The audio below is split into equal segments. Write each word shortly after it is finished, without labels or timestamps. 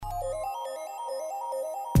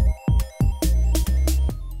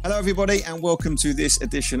Hello, everybody, and welcome to this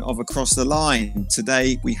edition of Across the Line.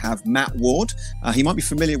 Today, we have Matt Ward. He might be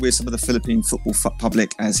familiar with some of the Philippine football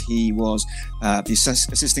public as he was the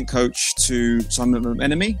assistant coach to Simon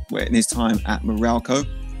Menemy in his time at Meralco.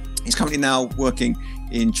 He's currently now working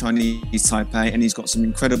in Chinese Taipei, and he's got some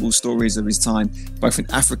incredible stories of his time, both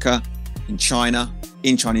in Africa, in China,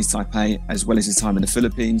 in Chinese Taipei, as well as his time in the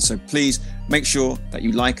Philippines. So please make sure that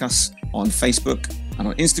you like us on Facebook and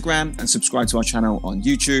on Instagram, and subscribe to our channel on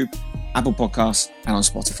YouTube, Apple Podcasts, and on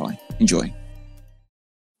Spotify. Enjoy.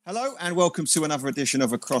 Hello, and welcome to another edition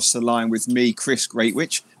of Across the Line with me, Chris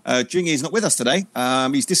Greatwich. Jingy is not with us today.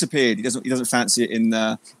 He's disappeared. He doesn't fancy it in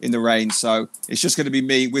the rain, so it's just going to be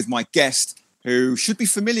me with my guest, who should be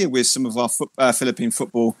familiar with some of our Philippine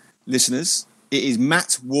football listeners. It is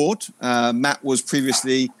Matt Ward. Matt was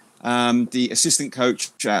previously the assistant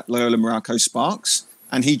coach at Loyola Meralco Sparks,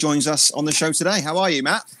 and he joins us on the show today. How are you,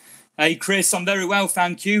 Matt? Hey, Chris, I'm very well,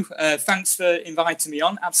 thank you. Thanks for inviting me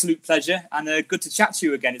on. Absolute pleasure, and good to chat to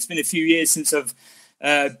you again. It's been a few years since I've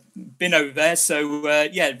been over there, so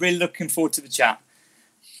really looking forward to the chat.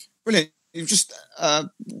 Brilliant. You just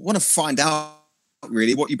want to find out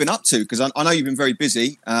really what you've been up to, because I know you've been very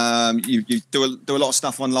busy. You do a lot of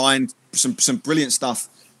stuff online, some brilliant stuff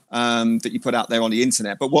that you put out there on the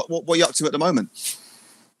internet. But what are you up to at the moment?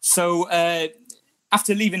 So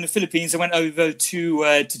after leaving the Philippines, I went over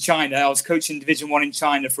to China. I was coaching Division 1 in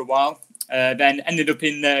China for a while, then ended up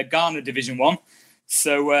in Ghana Division 1.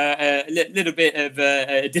 So a little bit of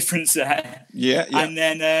a difference there. Yeah. And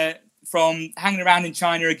then from hanging around in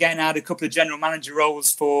China again, I had a couple of general manager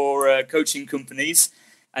roles for coaching companies.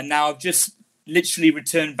 And now I've just literally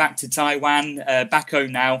returned back to Taiwan, back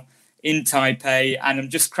home now in Taipei. And I'm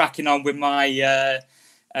just cracking on with my...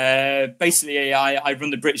 basically, I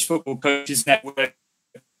run the British Football Coaches Network,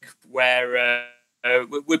 where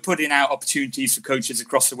we're putting out opportunities for coaches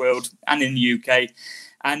across the world and in the UK,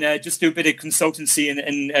 and just do a bit of consultancy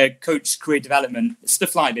and coach career development,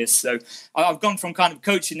 stuff like this. So I've gone from kind of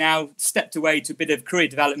coaching now, stepped away to a bit of career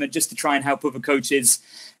development just to try and help other coaches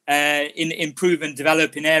improve and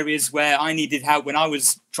develop in areas where I needed help when I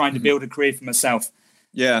was trying to build a career for myself.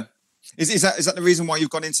 Yeah. Is that the reason why you've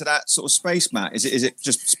gone into that sort of space, Matt? Is it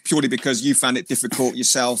just purely because you found it difficult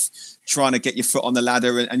yourself trying to get your foot on the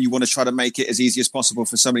ladder, and you want to try to make it as easy as possible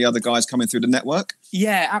for some of the other guys coming through the network?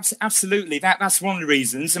 Yeah, absolutely. That's one of the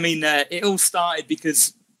reasons. I mean, it all started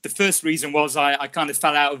because the first reason was I kind of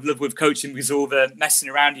fell out of love with coaching because of all the messing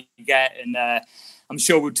around you get, and I'm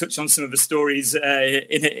sure we'll touch on some of the stories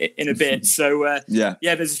in a bit. So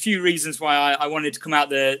there's a few reasons why I wanted to come out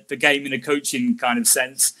the game in a coaching kind of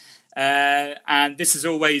sense. And this has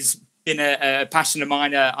always been a passion of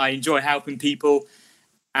mine. I enjoy helping people,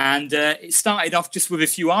 and it started off just with a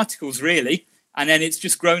few articles really, and then it's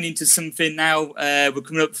just grown into something now. We're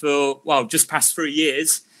coming up for just past 3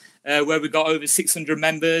 years, where we've got over 600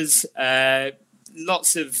 members.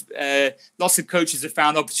 Lots of coaches have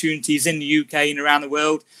found opportunities in the UK and around the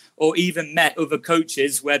world, or even met other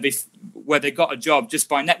coaches where they got a job just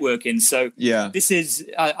by networking. So this is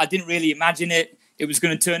I didn't really imagine it was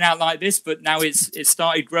going to turn out like this, but now it's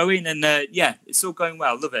started growing, and it's all going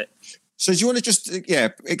well. Love it. So do you want to just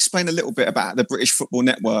explain a little bit about the British Football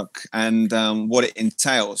Network and what it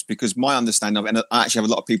entails? Because my understanding of it, and I actually have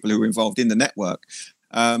a lot of people who are involved in the network,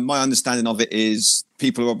 my understanding of it is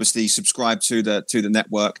people are obviously subscribed to the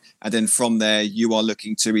network, and then from there you are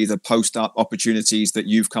looking to either post up opportunities that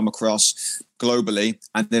you've come across globally,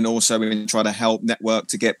 and then also try to help network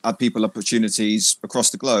to get people opportunities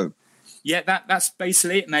across the globe. Yeah, that's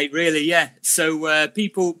basically it, mate, really, yeah. So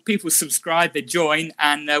people subscribe, they join,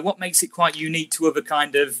 and what makes it quite unique to other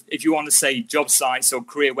kind of, if you want to say job sites or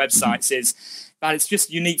career websites, is that it's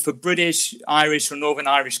just unique for British, Irish or Northern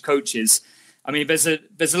Irish coaches. I mean, there's a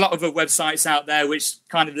lot of other websites out there which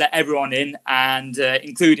kind of let everyone in, and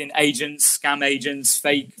including agents, scam agents,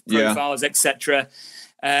 fake profiles, etc.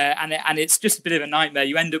 And it's just a bit of a nightmare.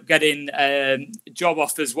 You end up getting job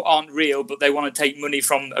offers what aren't real, but they want to take money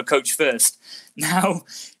from a coach first. Now,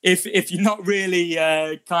 if you're not really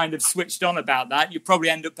kind of switched on about that, you probably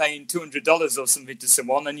end up paying $200 or something to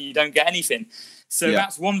someone, and you don't get anything. So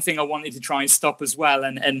that's one thing I wanted to try and stop as well,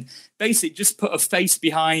 and basically just put a face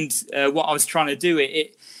behind what I was trying to do.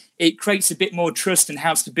 It creates a bit more trust and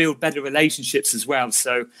helps to build better relationships as well.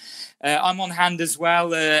 So I'm on hand as well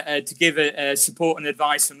to give support and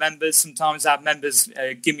advice for members. Sometimes I have members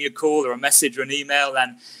give me a call or a message or an email,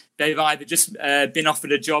 and they've either just been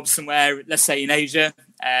offered a job somewhere, let's say in Asia,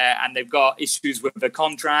 and they've got issues with their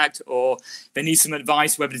contract, or they need some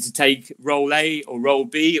advice whether to take role A or role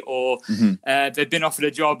B, or they've been offered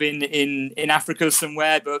a job in Africa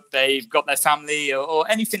somewhere, but they've got their family or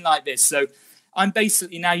anything like this. So I'm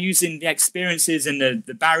basically now using the experiences and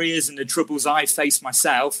the barriers and the troubles I've faced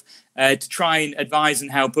myself to try and advise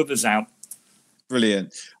and help others out.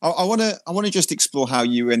 Brilliant. I want to just explore how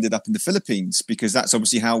you ended up in the Philippines, because that's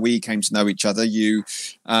obviously how we came to know each other. You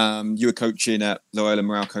were coaching at Loyola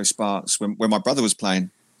Meralco Sparks when my brother was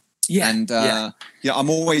playing. Yeah. And I'm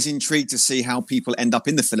always intrigued to see how people end up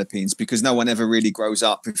in the Philippines, because no one ever really grows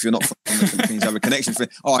up if you're not from the Philippines. I have a connection for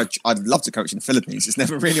I'd love to coach in the Philippines. It's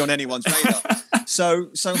never really on anyone's radar. So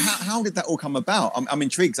how did that all come about? I'm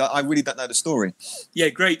intrigued. I really don't know the story. Yeah,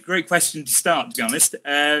 great question to start, to be honest.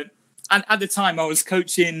 And at the time, I was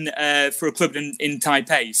coaching for a club in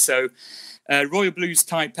Taipei. So Royal Blues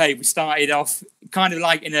Taipei, we started off kind of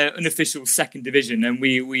like in an unofficial second division, and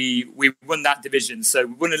we won that division. So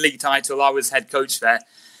we won a league title. I was head coach there.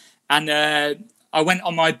 And I went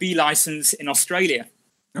on my B license in Australia.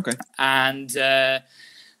 Okay. And I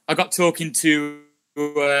got talking to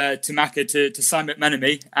Macca, to Simon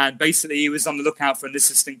McMenemy, and basically he was on the lookout for an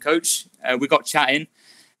assistant coach. We got chatting.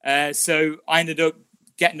 So I ended up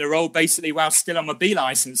getting the role basically while still on my B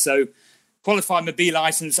license. So qualified my B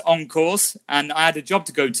license on course, and I had a job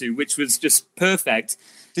to go to, which was just perfect.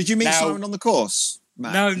 Did you meet Simon on the course,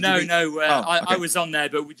 Matt? No. Okay. I was on there,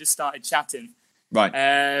 but we just started chatting.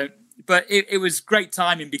 Right. But it was great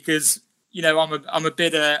timing, because I'm a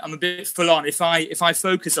bit full on. If I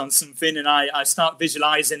focus on something and I start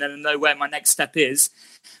visualizing and I know where my next step is,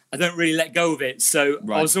 I don't really let go of it. So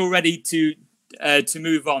right. I was all ready to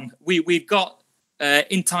move on. We've got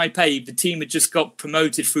in Taipei, the team had just got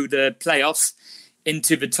promoted through the playoffs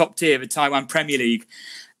into the top tier, the Taiwan Premier League.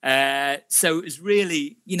 So it was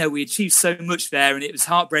really, we achieved so much there, and it was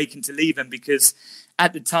heartbreaking to leave them, because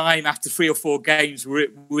at the time, after 3 or 4 games, we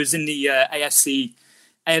was in the AFC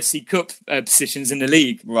Cup positions in the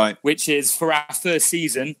league, right? Which is, for our first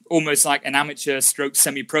season, almost like an amateur stroke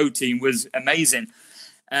semi-pro team, was amazing.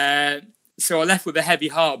 So I left with a heavy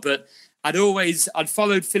heart, but I'd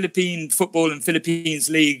followed Philippine football and Philippines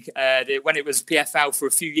league when it was PFL for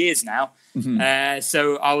a few years now. Mm-hmm.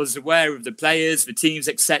 So I was aware of the players, the teams,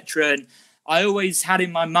 etc. And I always had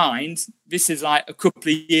in my mind, this is like a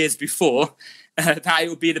couple of years before, that it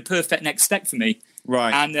would be the perfect next step for me.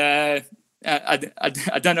 Right. And I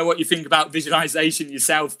don't know what you think about visualization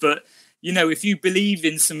yourself, but if you believe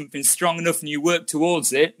in something strong enough and you work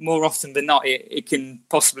towards it, more often than not, it can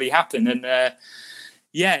possibly happen. And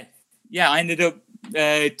I ended up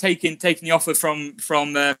taking the offer from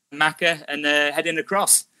Macca and heading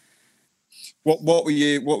across. What were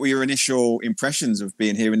your initial impressions of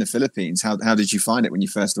being here in the Philippines? How did you find it when you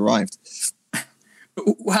first arrived?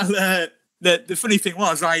 Well, the funny thing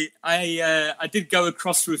was, I did go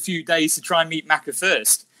across for a few days to try and meet Macca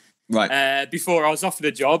first, right? Before I was offered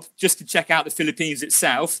a job, just to check out the Philippines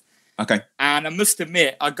itself. Okay. And I must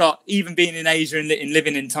admit, even being in Asia and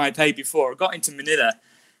living in Taipei before, I got into Manila.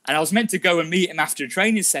 And I was meant to go and meet him after a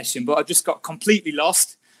training session, but I just got completely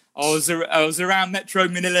lost. I was around Metro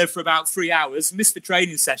Manila for about 3 hours, missed the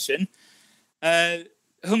training session,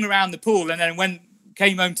 hung around the pool, and then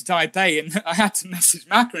came home to Taipei, and I had to message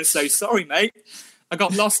Macca and say, "Sorry, mate, I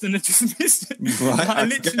got lost and I just missed it." Right, I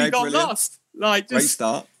literally got lost. Great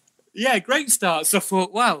start. Yeah, great start. So I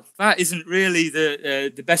thought, wow, that isn't really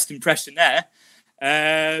the best impression there.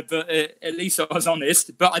 But at least I was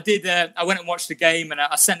honest. But I did. I went and watched the game, and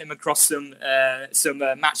I sent him across some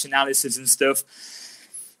match analysis and stuff.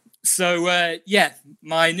 So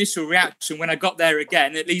my initial reaction when I got there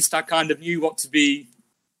again, at least I kind of knew what to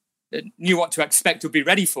expect or be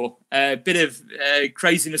ready for. A bit of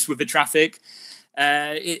craziness with the traffic.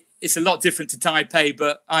 It's a lot different to Taipei,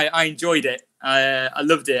 but I enjoyed it. I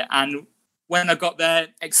loved it, and when I got there,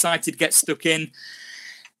 excited to get stuck in.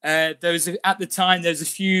 At the time there's a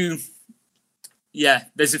few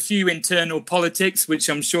internal politics, which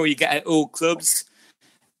I'm sure you get at all clubs,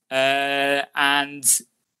 and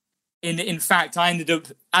in fact I ended up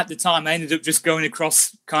just going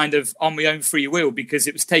across kind of on my own free will, because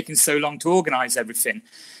it was taking so long to organise everything.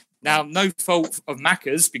 Now, no fault of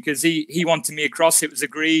Macca's, because he wanted me across, it was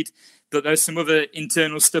agreed, but there's some other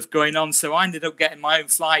internal stuff going on, so I ended up getting my own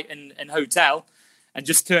flight and hotel and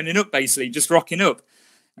just turning up, basically just rocking up.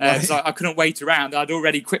 Right. So I couldn't wait around. I'd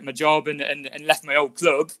already quit my job and left my old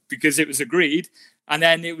club because it was agreed. And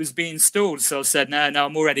then it was being stalled. So I said, no,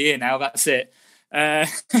 I'm already here now. That's it.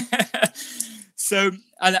 So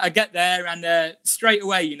I get there, and straight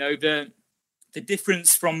away, the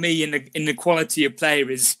difference from me in the quality of player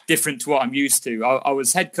is different to what I'm used to. I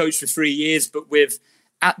was head coach for 3 years, but with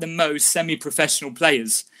at the most semi-professional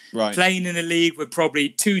players, playing in a league with probably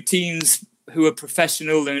 2 teams who are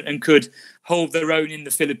professional and could hold their own in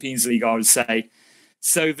the Philippines league, I would say.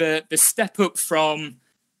 So the step up from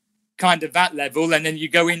kind of that level, and then you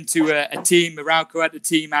go into a team. Meralco at the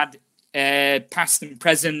team had past and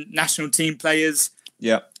present national team players.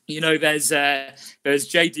 Yeah. You know, there's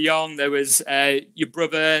Jay De Jong, there was your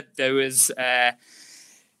brother, there was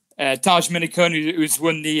Taj Minikun, who's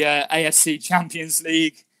won the AFC Champions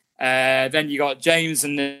League. Then you got James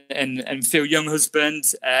and Phil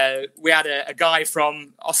Younghusband. We had a guy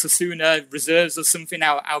from Osasuna reserves or something,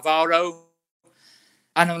 Alvaro.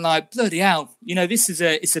 And I'm like, bloody hell, you know,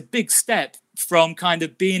 it's a big step from kind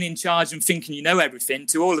of being in charge and thinking you know everything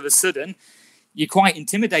to all of a sudden you're quite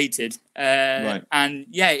intimidated. And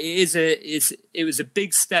yeah, it was a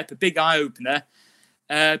big step, a big eye opener.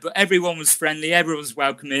 But everyone was friendly, everyone was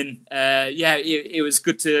welcoming. It was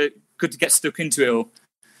good to get stuck into it all.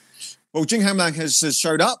 Well, Jing Hamlang has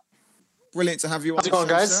showed up. Brilliant to have you on. How's it going,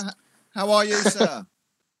 guys? Sir. How are you, sir?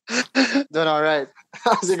 Doing all right.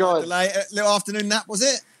 How's it going? Little afternoon nap, was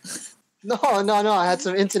it? No. I had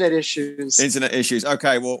some internet issues.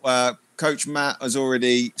 Okay, well, Coach Matt has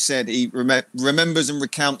already said he remembers and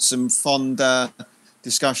recounts some fond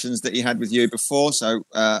discussions that he had with you before. So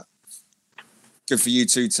good for you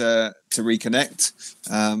two to reconnect.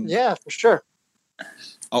 Yeah, for sure.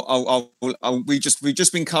 We've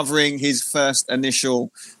just been covering his first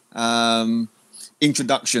initial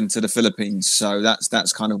introduction to the Philippines, so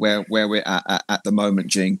that's kind of where we're at the moment,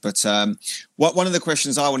 Jing. But one of the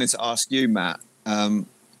questions I wanted to ask you, Matt,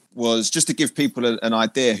 was just to give people an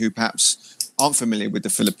idea who perhaps aren't familiar with the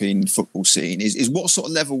Philippine football scene. Is what sort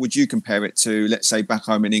of level would you compare it to, let's say, back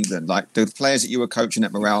home in England? Like the players that you were coaching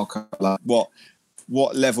at Meralco, like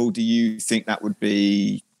what level do you think that would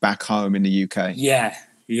be back home in the UK? Yeah,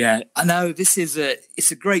 I know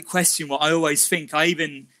it's a great question. What I always think,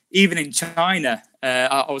 even in China,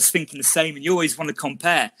 I was thinking the same. And you always want to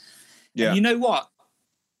compare. Yeah. And you know what?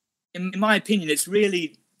 In my opinion, it's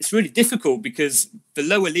really difficult because the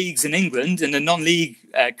lower leagues in England and the non-league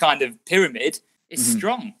kind of pyramid is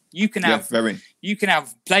strong. You can have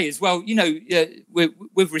players. Well, you know,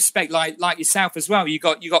 with respect, like yourself as well. You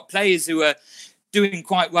got players who are doing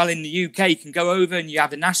quite well in the UK. You can go over and you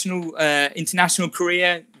have a national, international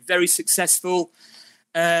career, very successful.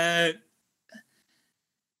 I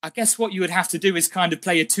guess what you would have to do is kind of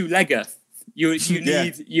play a 2-legger. You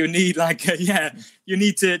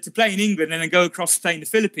need to play in England and then go across to play in the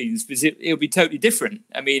Philippines because it'll be totally different.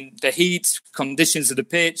 I mean, the heat, conditions of the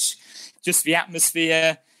pitch, just the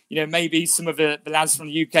atmosphere. You know, maybe some of the lads from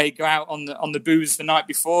the UK go out on the booze the night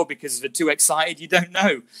before because they're too excited. You don't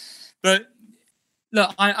know, but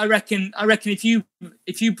look, I reckon if you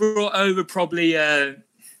brought over probably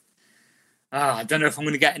I don't know if I'm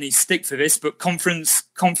going to get any stick for this, but Conference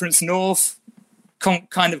North,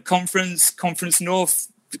 Conference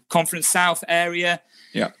North, Conference South area.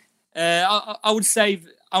 Yeah, I would say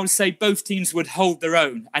both teams would hold their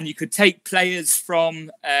own, and you could take players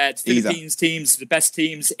from Philippines teams, the best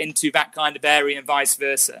teams, into that kind of area, and vice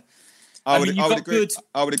versa. I would agree with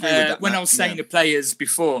that. When I was saying the players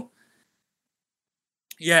before.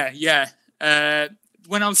 Yeah.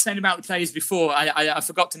 When I was saying about the players before, I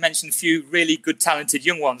forgot to mention a few really good, talented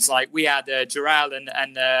young ones. Like we had Giral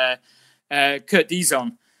and Kurt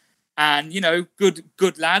Dizon, and you know,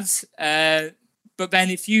 good lads. But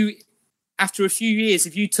then, after a few years,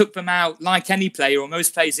 if you took them out like any player or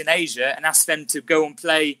most players in Asia and asked them to go and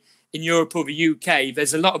play in Europe or the UK,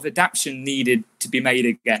 there's a lot of adaptation needed to be made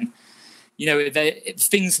again. You know,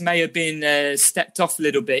 things may have been stepped off a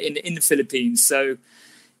little bit in the Philippines, so.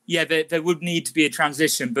 Yeah, there would need to be a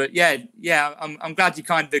transition, but I'm glad you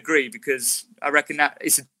kind of agree because I reckon that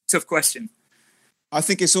it's a tough question. I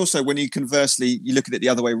think it's also when you conversely you look at it the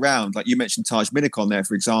other way around. Like you mentioned Taj Minikon there,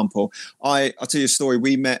 for example. I'll tell you a story.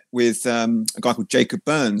 We met with a guy called Jacob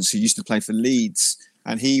Burns who used to play for Leeds,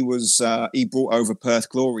 and he brought over Perth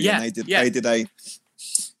Glory, and they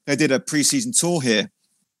did a pre-season tour here.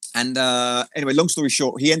 And anyway, long story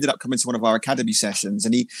short, he ended up coming to one of our academy sessions,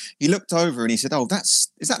 and he looked over and he said, "Oh, is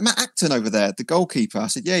that Matt Acton over there, the goalkeeper?" I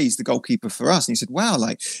said, "Yeah, he's the goalkeeper for us." And he said, "Wow,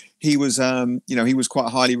 like he was, he was quite a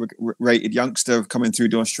highly rated youngster coming through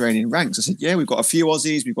the Australian ranks." I said, "Yeah, we've got a few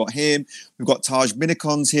Aussies, we've got him, we've got Taj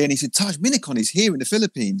Minikon's here." And he said, "Taj Minikon is here in the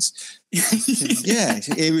Philippines." Said, yeah,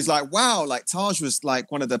 he was like, "Wow, like Taj was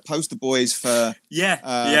like one of the poster boys for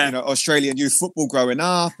Australian youth football growing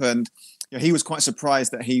up." And he was quite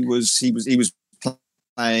surprised that he was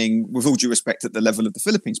playing, with all due respect, at the level of the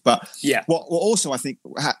Philippines. But what also I think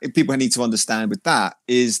people need to understand with that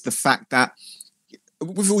is the fact that,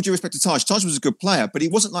 with all due respect to Taj was a good player, but he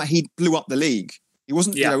wasn't like he blew up the league. He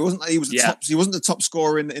wasn't, he wasn't like he was he wasn't the top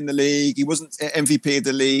scorer in the league. He wasn't MVP of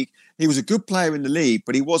the league. He was a good player in the league,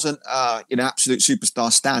 but he wasn't an absolute superstar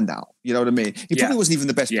standout. You know what I mean? He probably wasn't even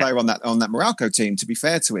the best player on that Morocco team, to be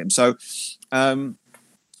fair to him. So,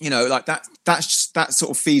 like that sort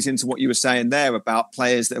of feeds into what you were saying there about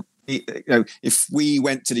players that, if we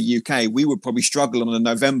went to the UK, we would probably struggle on a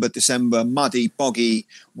November, December, muddy, boggy,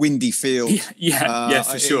 windy field.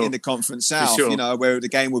 For sure. In the Conference South, where the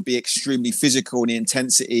game would be extremely physical and the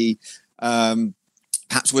intensity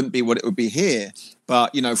perhaps wouldn't be what it would be here.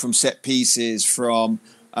 But, from set pieces, from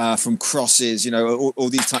crosses, all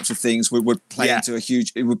these types of things would play into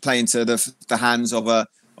the hands of a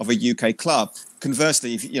UK club.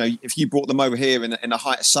 Conversely, if you brought them over here in the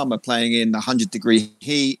height of summer, playing in 100-degree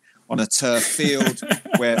heat on a turf field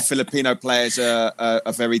where Filipino players are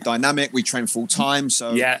very dynamic, we train full time,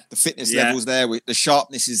 so the fitness levels there, the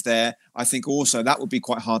sharpness is there. I think also that would be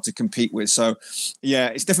quite hard to compete with. So,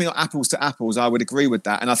 it's definitely not apples to apples. I would agree with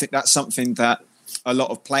that, and I think that's something that a lot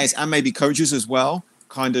of players and maybe coaches as well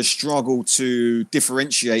kind of struggle to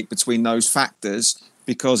differentiate between those factors,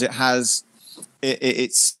 because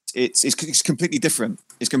it's completely different.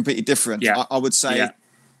 It's completely different. I would say,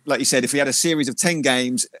 like you said, if we had a series of 10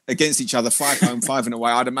 games against each other, 5 home, 5 and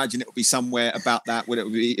away, I'd imagine it would be somewhere about that.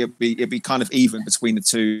 It'd be kind of even between the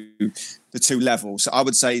two levels. So I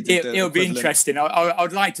would say it would be interesting. I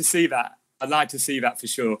would like to see that. I'd like to see that for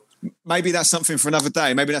sure. Maybe that's something for another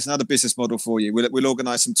day. Maybe that's another business model for you. We'll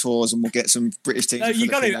organise some tours and we'll get some British teams. No, you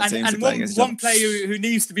got to. And one player who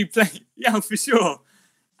needs to be playing, for sure.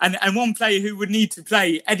 And one player who would need to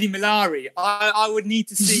play, Eddie Malari. I would need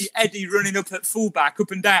to see Eddie running up at fullback, up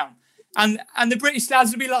and down. And the British lads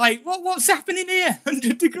would be like, what's happening here?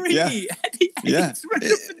 100 degree. Eddie's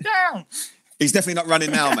running up and down. He's definitely not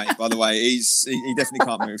running now, mate, by the way. He definitely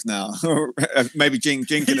can't move now. Maybe Jing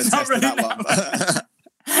can attest to that one.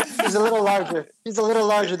 He's a little larger. He's a little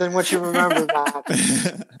larger than what you remember,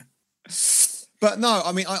 Matt. But no,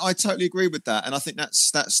 I mean, I totally agree with that, and I think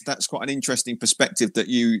that's quite an interesting perspective that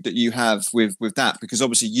you have with that, because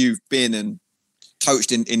obviously you've been and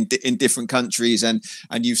coached in different countries, and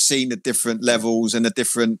you've seen the different levels and the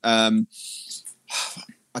different,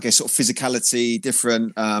 I guess, sort of physicality,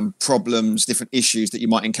 different problems, different issues that you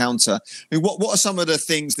might encounter. I mean, what are some of the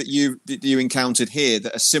things that you encountered here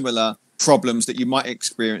that are similar problems that you might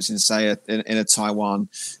experience in, say, in a Taiwan,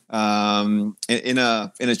 in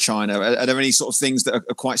a China? Are there any sort of things that are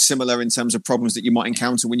quite similar in terms of problems that you might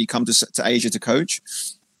encounter when you come to Asia to coach?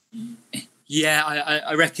 Yeah,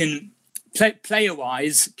 I reckon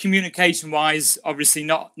player-wise, communication-wise, obviously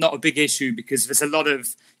not a big issue, because there's a lot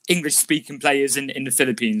of English-speaking players in the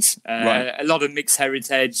Philippines, right. A lot of mixed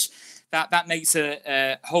heritage. That makes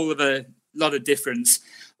a whole of a lot of difference.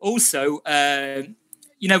 Also,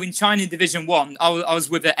 in China Division 1, I was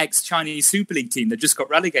with an ex-Chinese Super League team that just got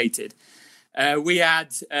relegated. We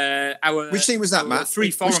had which team was that, Matt?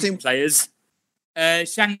 3 foreign players.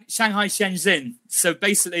 Shanghai Shenzhen. So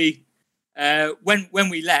basically, when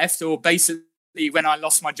we left, or basically when I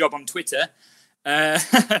lost my job on Twitter,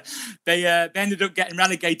 they ended up getting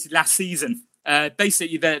relegated last season.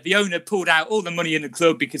 Basically, the owner pulled out all the money in the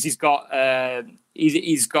club because he's got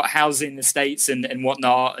housing estates and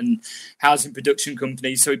whatnot, and housing production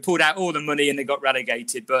companies. So he pulled out all the money and they got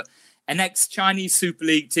relegated. But an ex-Chinese Super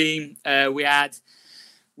League team, we had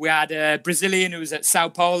a Brazilian who was at Sao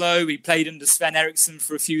Paulo. He played under Sven Eriksson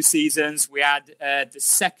for a few seasons. We had the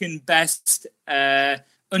second best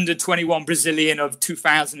under 21 Brazilian of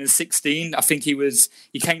 2016. I think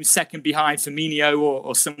he came second behind Firmino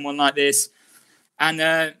or someone like this. And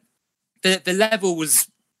the level was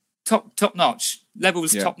top notch.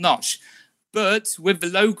 Top notch. But with the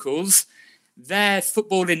locals, their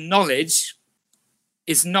footballing knowledge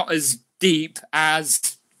is not as deep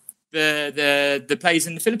as the players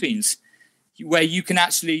in the Philippines, where you can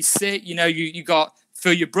actually sit. You got,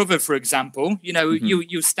 for your brother, for example,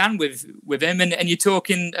 you stand with him and you're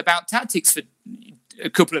talking about tactics for a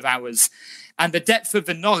couple of hours, and the depth of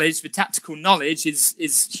the knowledge, the tactical knowledge,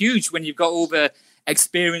 is huge when you've got all the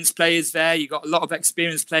experienced players there. You've got a lot of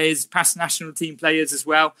experienced players, past national team players as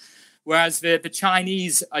well. Whereas the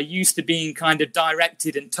Chinese are used to being kind of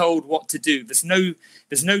directed and told what to do. There's no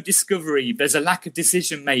discovery. There's a lack of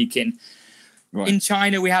decision making. Right. In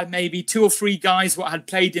China, we had maybe 2 or 3 guys what had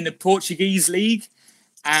played in the Portuguese league,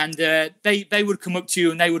 and they would come up to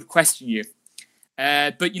you and they would question you.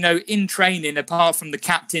 But in training, apart from the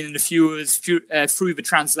captain and a few through the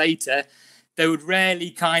translator, they would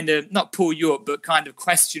rarely kind of not pull you up, but kind of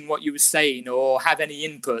question what you were saying or have any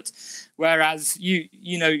input. Whereas you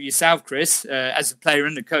know yourself, Chris, as a player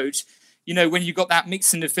and a coach, you know, when you got that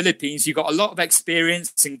mix in the Philippines, you got a lot of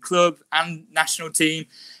experience in club and national team.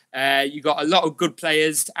 You got a lot of good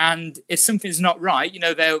players, and if something's not right, you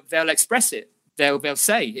know, they'll express it. They'll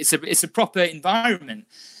say it's a proper environment.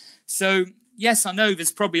 So yes, I know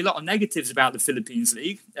there's probably a lot of negatives about the Philippines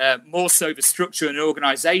League, more so the structure and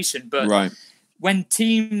organisation. But when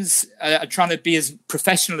teams are trying to be as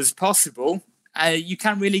professional as possible, you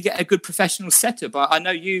can really get a good professional setup. I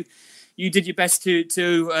know you did your best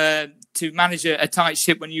to manage a tight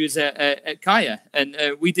ship when you was at Kaya, and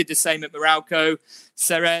we did the same at Meralco.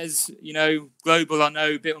 Ceres, you know, Global, I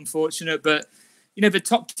know, a bit unfortunate, but you know, the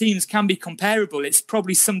top teams can be comparable. It's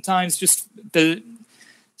probably sometimes just I'm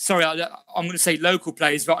going to say local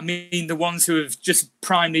players, but I mean the ones who have just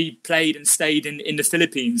primarily played and stayed in the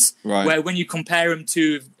Philippines, where when you compare them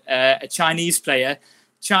to a Chinese player,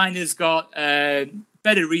 China's got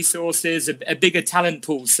better resources, a bigger talent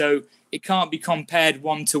pool, so it can't be compared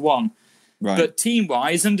one-to-one. But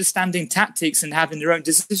team-wise, understanding tactics and having their own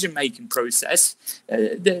decision-making process,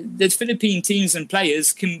 the Philippine teams and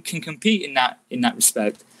players can compete in that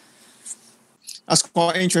respect. That's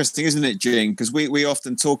quite interesting, isn't it, Jing? Because we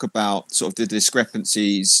often talk about sort of the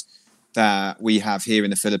discrepancies that we have here in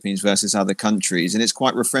the Philippines versus other countries, and it's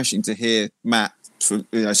quite refreshing to hear Matt,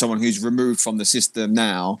 someone who's removed from the system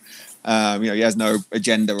now. He has no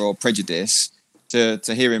agenda or prejudice. To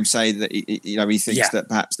hear him say that he thinks that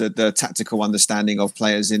perhaps the tactical understanding of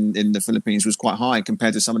players in the Philippines was quite high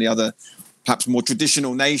compared to some of the other perhaps more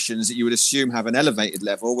traditional nations that you would assume have an elevated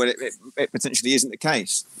level, where it potentially isn't the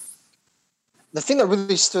case. The thing that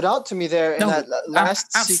really stood out to me there in that last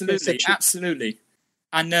absolutely.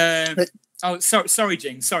 And sorry,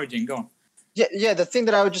 Jing, go on. Yeah. The thing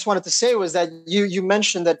that I just wanted to say was that you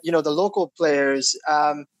mentioned that the local players,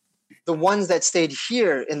 the ones that stayed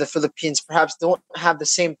here in the Philippines, perhaps don't have the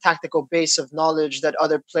same tactical base of knowledge that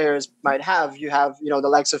other players might have. You have the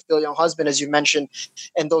likes of Phil Younghusband, as you mentioned,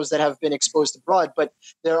 and those that have been exposed abroad. But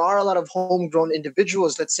there are a lot of homegrown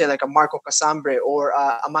individuals, let's say like a Marco Casambre or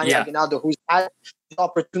Amani Aguinaldo, who's had the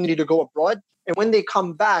opportunity to go abroad. And when they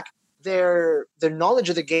come back, their knowledge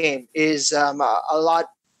of the game is a lot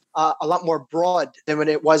more broad than when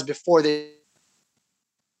it was before they.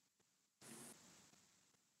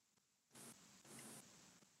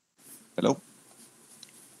 Hello?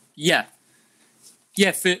 Yeah,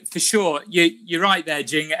 for sure. You're right there,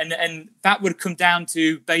 Jing, and that would come down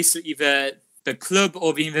to basically the club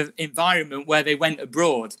or the environment where they went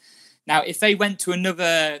abroad. Now, if they went to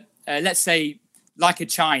another, let's say, like a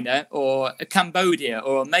China or a Cambodia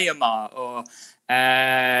or a Myanmar or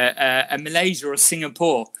a Malaysia or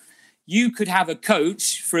Singapore, you could have a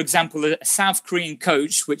coach, for example, a South Korean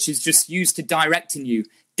coach, which is just used to directing you,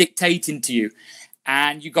 dictating to you.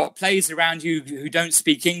 And you've got players around you who don't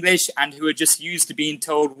speak English and who are just used to being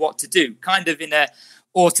told what to do, kind of in an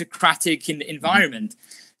autocratic environment.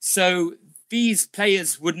 So these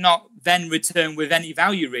players would not then return with any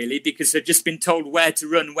value, really, because they've just been told where to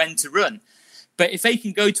run, when to run. But if they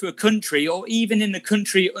can go to a country, or even in the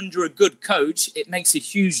country under a good coach, it makes a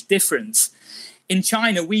huge difference. In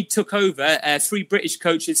China, we took over, 3 British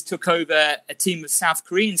coaches took over a team of South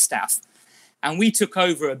Korean staff, and we took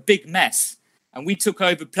over a big mess. And we took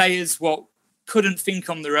over players what couldn't think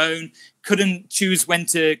on their own, couldn't choose when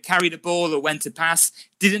to carry the ball or when to pass,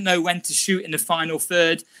 didn't know when to shoot in the final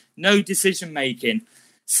third, no decision making.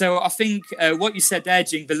 So I think what you said there,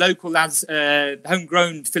 Jing, the local lads,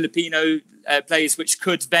 homegrown Filipino players, which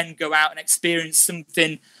could then go out and experience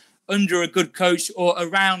something under a good coach or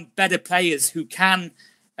around better players who can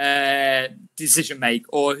decision make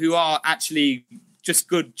or who are actually just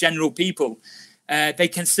good general people. They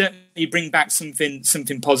can certainly bring back something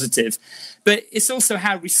positive. But it's also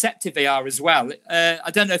how receptive they are as well.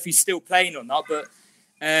 I don't know if he's still playing or not, but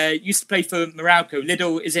used to play for Meralco.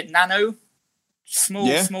 Little, is it Nano?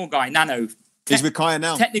 Small guy, Nano. He's with Kaya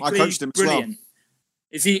now. Technically I coached him brilliant.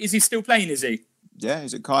 As well. Is he still playing, is he? Yeah,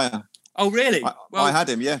 he's at Kaya. Oh, really? I had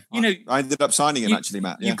him, yeah. I ended up signing him, actually,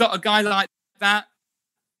 Matt. Yeah. You've got a guy like that.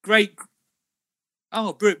 Great.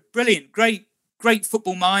 Oh, brilliant. Great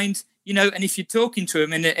football mind. And if you're talking to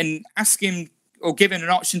him and ask him or give him an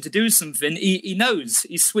option to do something, he knows,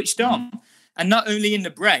 he's switched on. And not only in the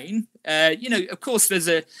brain, of course, there's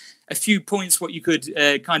a few points what you could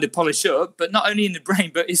kind of polish up, but not only in the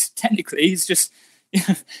brain, but he's just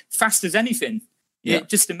fast as anything. Yeah.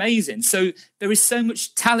 Just amazing. So there is so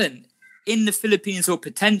much talent in the Philippines, or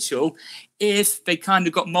potential, if they kind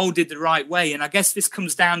of got molded the right way. And I guess this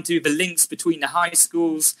comes down to the links between the high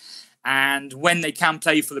schools and when they can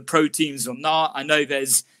play for the pro teams or not. I know there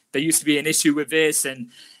used to be an issue with this, and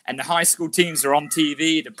the high school teams are on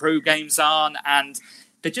TV, the pro games aren't, and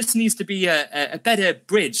there just needs to be a better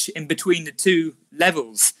bridge in between the two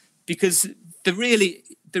levels, because there really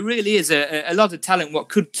is a lot of talent what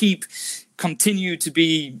could continue to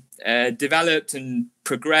be developed and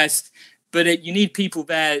progressed, but you need people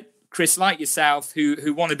there, Chris, like yourself,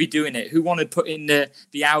 who want to be doing it, who want to put in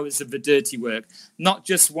the hours of the dirty work, not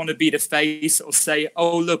just want to be the face or say,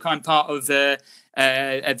 oh, look, I'm part of the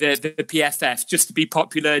PFF, just to be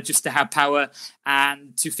popular, just to have power,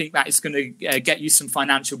 and to think that it's going to get you some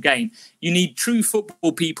financial gain. You need true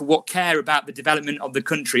football people what care about the development of the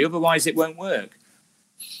country. Otherwise, it won't work.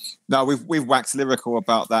 No, we've waxed lyrical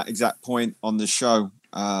about that exact point on the show,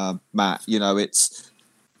 Matt. You know, it's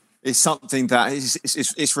something that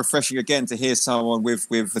it's refreshing again to hear someone with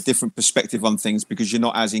a different perspective on things, because you're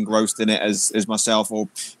not as engrossed in it as myself or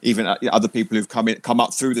even other people who've come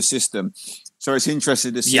up through the system. So it's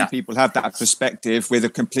interesting to see people have that perspective with a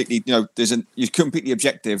completely, you're completely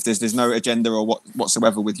objective. There's no agenda or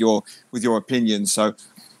whatsoever with your opinion. So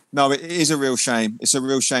no, it is a real shame. It's a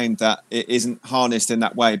real shame that it isn't harnessed in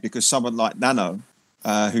that way, because someone like Nano,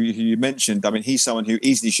 who you mentioned, I mean, he's someone who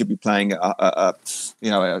easily should be playing at a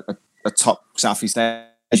top Southeast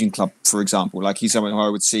Asian club, for example. Like, he's someone who I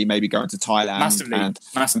would see maybe going to Thailand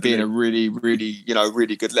and being a really, really,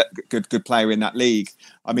 really good player in that league.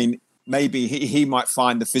 I mean, maybe he might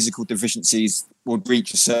find the physical deficiencies would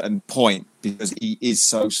reach a certain point because he is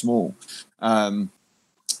so small. When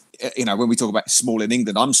we talk about small in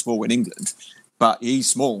England, I'm small in England, but he's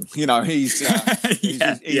small. You know, he's I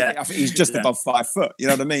think he's just above 5 foot. You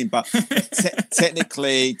know what I mean? But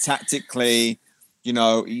technically, tactically,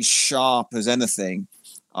 he's sharp as anything.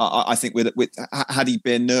 I think with had he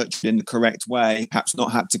been nurtured in the correct way, perhaps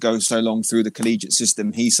not had to go so long through the collegiate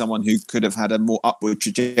system, he's someone who could have had a more upward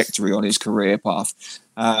trajectory on his career path.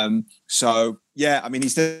 So yeah, I mean,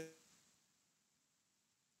 he's still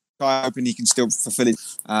hoping he can still fulfill it.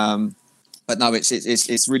 But no,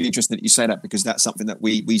 it's really interesting that you say that, because that's something that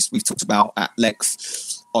we've talked about at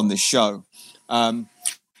length on this show.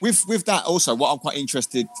 With that also, what I'm quite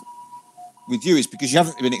interested with you is because you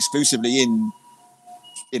haven't been exclusively in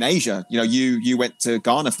Asia. You went to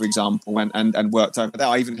Ghana, for example, and worked over there.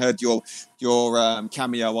 I even heard your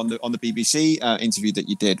cameo on the BBC interview that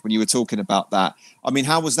you did when you were talking about that. I mean,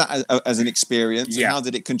 how was that as an experience? Yeah. And how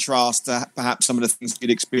did it contrast to perhaps some of the things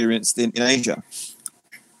you'd experienced in Asia?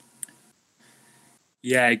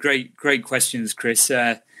 Yeah, great questions, Chris.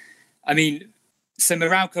 I mean, so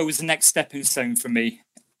Morocco was the next stepping stone for me.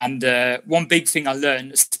 And one big thing I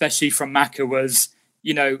learned, especially from Macca, was,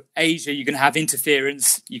 Asia, you're going to have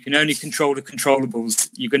interference. You can only control the controllables.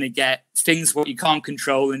 You're going to get things what you can't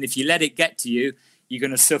control. And if you let it get to you, you're going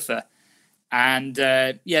to suffer. And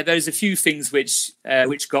there's a few things which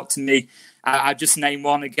got to me. I'll just name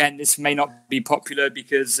one again. This may not be popular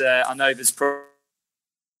because I know there's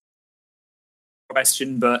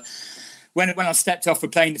question, but when I stepped off for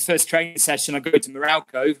playing the first training session, I go to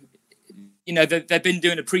Morocco. They've been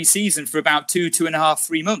doing a pre-season for about 2.5,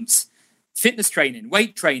 3 months. Fitness training,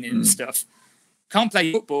 weight training and stuff. Can't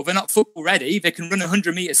play football. They're not football ready. They can run a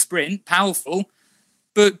 100-meter sprint, powerful,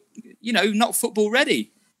 but, not football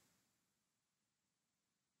ready.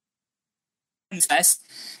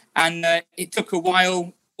 And it took a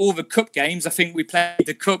while. All the cup games, I think we played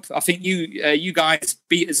the cup. I think you guys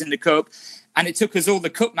beat us in the cup. And it took us all the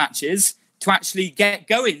cup matches to actually get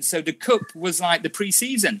going. So the cup was like the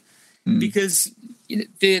pre-season because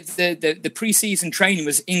the pre-season training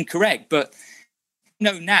was incorrect. But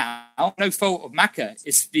now, no fault of Macca.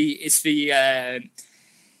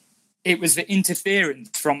 It was the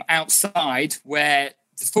interference from outside where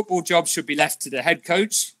the football job should be left to the head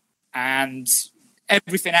coach, and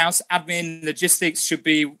everything else, admin, logistics, should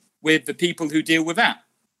be with the people who deal with that.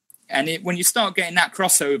 And when you start getting that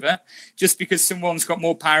crossover, just because someone's got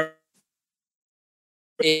more power,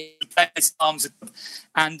 and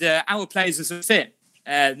our players are fit,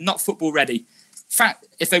 not football ready. In fact,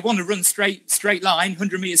 if they want to run straight line,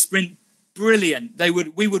 100-meter sprint, brilliant.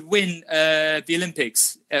 We would win the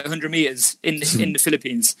Olympics at 100 meters in the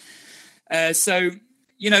Philippines. So,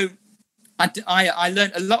 I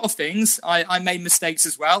learned a lot of things. I made mistakes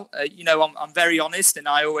as well. I'm very honest, and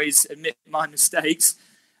I always admit my mistakes.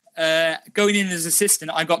 Going in as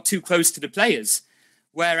assistant, I got too close to the players.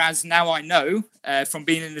 Whereas now I know from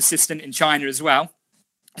being an assistant in China as well,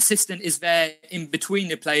 assistant is there in between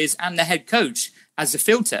the players and the head coach as a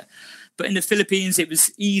filter. But in the Philippines, it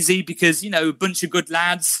was easy because, a bunch of good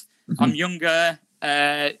lads. Mm-hmm. I'm younger,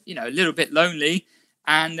 a little bit lonely.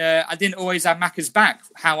 And I didn't always have Macca's back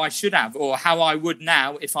how I should have, or how I would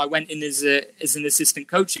now if I went in as an assistant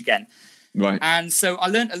coach again. Right. And so I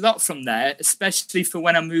learned a lot from there, especially for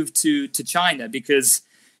when I moved to China, because,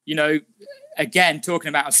 you know, again, talking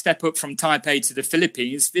about a step up from Taipei to the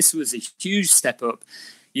Philippines, this was a huge step up.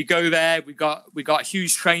 You go there, we got a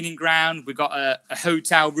huge training ground, we got a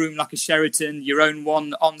hotel room like a Sheraton, your own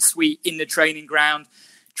one ensuite in the training ground,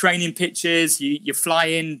 training pitches. You fly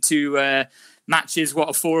into matches,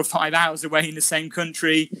 4 or 5 hours away in the same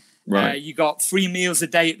country. Right. You got 3 meals a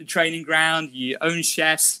day at the training ground, your own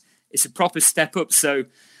chefs. It's a proper step up. So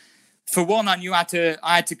for one, I knew I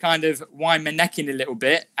had to kind of wind my neck in a little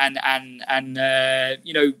bit and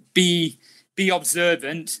you know, be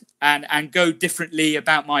observant and go differently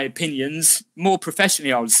about my opinions, more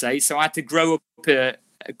professionally, I would say. So I had to grow up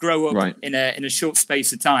right. in a short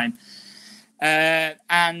space of time.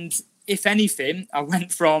 And if anything, I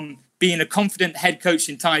went from being a confident head coach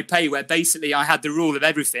in Taipei, where basically I had the rule of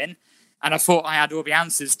everything and I thought I had all the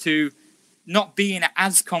answers, to not being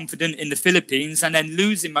as confident in the Philippines and then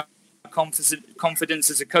losing my confidence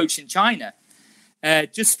as a coach in China,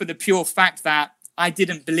 just for the pure fact that I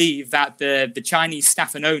didn't believe that the Chinese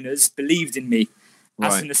staff and owners believed in me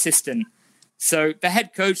as an assistant. So the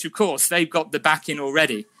head coach, of course, they've got the backing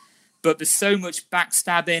already, but there's so much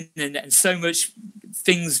backstabbing and so much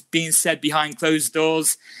things being said behind closed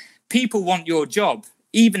doors. People want your job.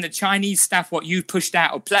 Even the Chinese staff, what you pushed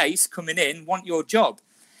out of place coming in, want your job.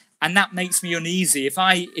 And that makes me uneasy. If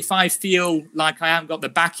I feel like I haven't got the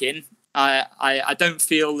backing, I don't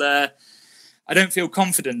feel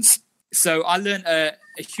confidence. So I learned a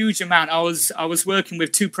huge amount. I was working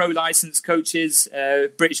with 2 pro licensed coaches,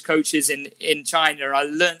 British coaches in China. I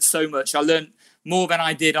learned so much. I learned more than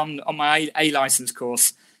I did on my A license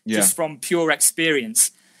course, just from pure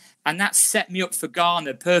experience. And that set me up for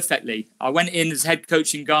Ghana perfectly. I went in as head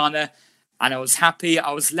coach in Ghana and I was happy.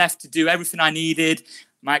 I was left to do everything I needed.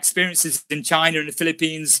 My experiences in China and the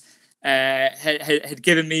Philippines had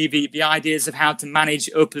given me the ideas of how to manage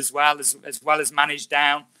up as well as manage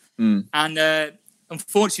down. And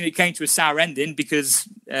unfortunately, it came to a sour ending because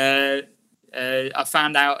I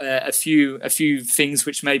found out a few things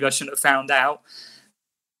which maybe I shouldn't have found out.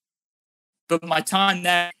 But my time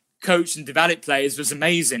there, coach and develop players, was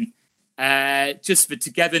amazing. Just the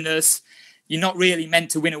togetherness. You're not really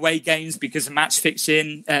meant to win away games because of match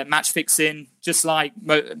fixing, just like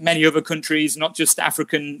many other countries, not just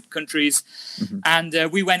African countries. Mm-hmm.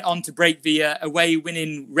 And we went on to break the away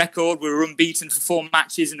winning record. We were unbeaten for 4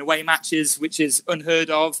 matches in away matches, which is unheard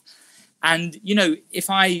of. And, you know, if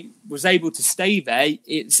I was able to stay there,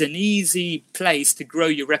 it's an easy place to grow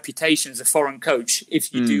your reputation as a foreign coach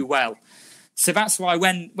if you do well. So that's why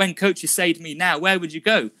when coaches say to me now, where would you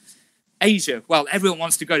go? Asia. Well, everyone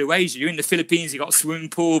wants to go to Asia. You're in the Philippines, you've got a swimming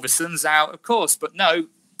pool, the sun's out, of course. But no,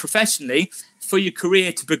 professionally, for your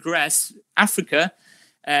career to progress, Africa,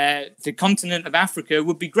 the continent of Africa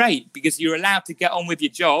would be great because you're allowed to get on with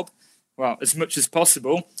your job, well, as much as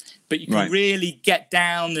possible. But you can really get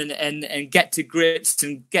down and get to grips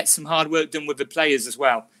and get some hard work done with the players as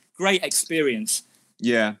well. Great experience.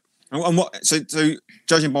 Yeah. And what? So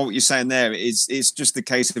judging by what you're saying there, it's just the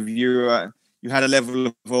case of you had a level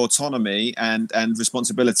of autonomy and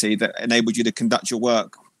responsibility that enabled you to conduct your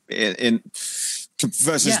work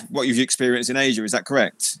versus what you've experienced in Asia. Is that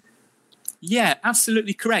correct? Yeah,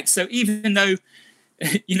 absolutely correct. So even though,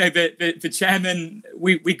 you know, the chairman,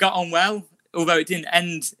 we got on well, although it didn't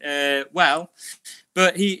end well,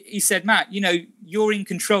 but he said, Matt, you know, you're in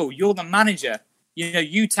control. You're the manager. You know,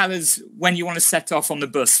 you tell us when you want to set off on the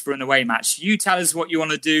bus for an away match. You tell us what you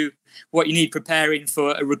want to do, what you need preparing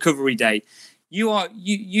for a recovery day. You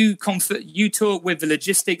talk with the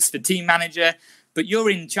logistics, the team manager, but you're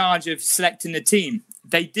in charge of selecting the team.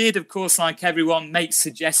 They did, of course, like everyone, make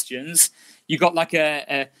suggestions. You got like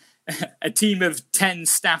a team of 10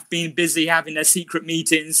 staff being busy having their secret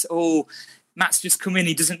meetings. Oh, Matt's just come in,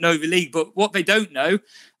 he doesn't know the league. But what they don't know,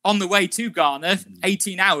 on the way to Ghana,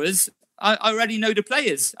 18 hours, I already know the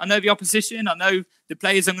players. I know the opposition. I know the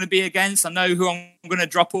players I'm going to be against. I know who I'm going to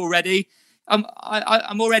drop already. I'm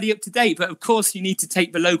already up to date, but of course you need to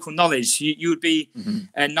take the local knowledge. You would be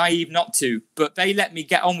naive not to, but they let me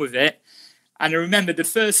get on with it. And I remember the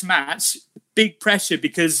first match, big pressure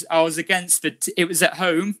because I was against it was at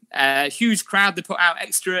home, huge crowd. They put out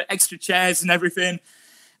extra chairs and everything.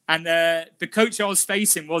 And the coach I was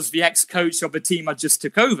facing was the ex-coach of the team I just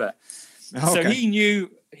took over. Okay. So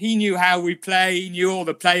he knew how we play. He knew all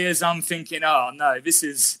the players. I'm thinking, oh no, this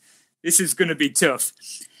is going to be tough.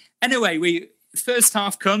 Anyway, first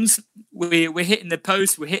half comes, we're hitting the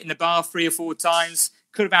post, we're hitting the bar 3 or 4 times,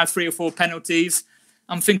 could have had 3 or 4 penalties.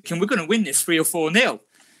 I'm thinking we're going to win this 3 or 4-0.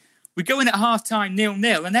 We go in at half-time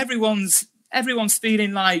 0-0, and everyone's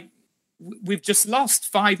feeling like we've just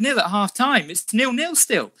lost 5-0 at half-time. It's 0-0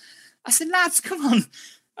 still. I said, lads, come on.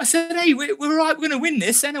 I said, hey, we're all right. We're going to win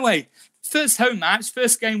this anyway. First home match,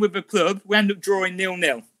 first game with the club, we end up drawing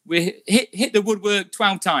 0-0. We hit the woodwork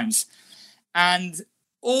 12 times. And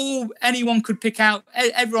all anyone could pick out,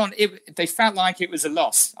 everyone, they felt like it was a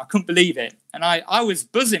loss. I couldn't believe it. And I was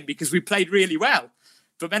buzzing because we played really well.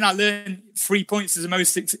 But then I learned 3 points is the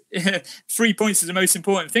most 3 points is the most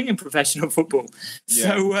important thing in professional football. Yeah.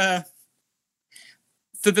 So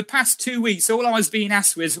for the past 2 weeks, all I was being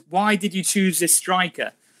asked was, why did you choose this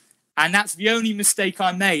striker? And that's the only mistake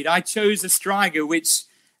I made. I chose a striker which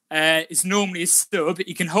is normally a sub.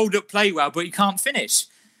 He can hold up play well, but he can't finish.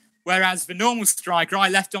 Whereas the normal striker, I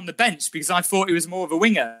left on the bench because I thought he was more of a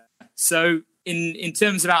winger. So in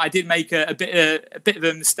terms of that, I did make a bit of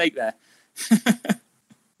a mistake there.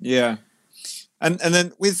 Yeah, and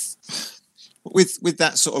then with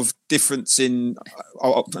that sort of difference in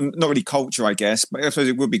not really culture, I guess, but I suppose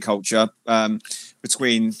it would be culture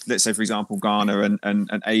between, let's say, for example, Ghana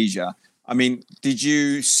and Asia. I mean, did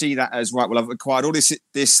you see that as, right, well, I've acquired all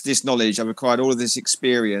this knowledge, I've acquired all of this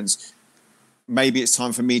experience, maybe it's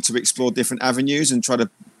time for me to explore different avenues and try to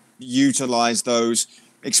utilize those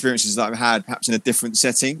experiences that I've had perhaps in a different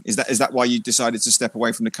setting? Is that why you decided to step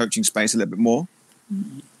away from the coaching space a little bit more?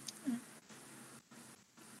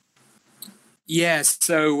 Yes.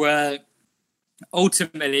 So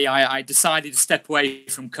ultimately, I decided to step away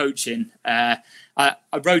from coaching. I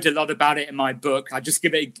wrote a lot about it in my book. I just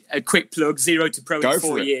give it a quick plug: Zero to Pro in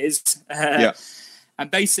 4 years. And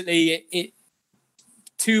basically, it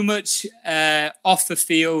too much off the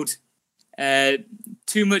field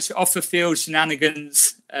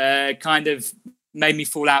shenanigans kind of made me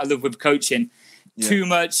fall out of love with coaching. Yeah. Too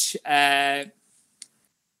much.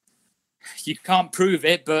 You can't prove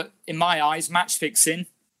it, but in my eyes, match fixing.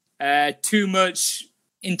 Too much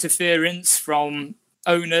interference from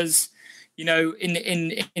owners. You know,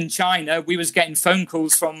 in China, we was getting phone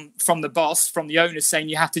calls from the boss, from the owner, saying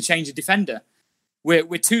you have to change a defender. We're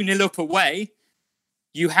 2-0 up away.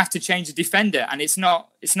 You have to change a defender, and it's not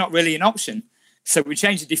really an option. So we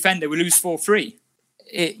change the defender, we lose 4-3.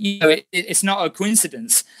 It's not a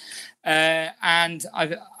coincidence. And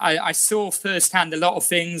I saw firsthand a lot of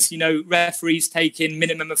things. You know, referees taking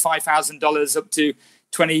minimum of $5,000 up to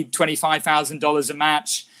 $25,000 a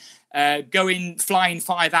match. Flying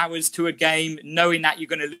 5 hours to a game, knowing that you're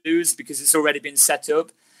going to lose because it's already been set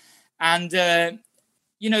up. And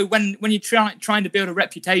you know, when you're trying to build a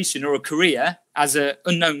reputation or a career as an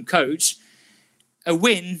unknown coach, a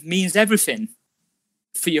win means everything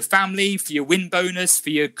for your family, for your win bonus, for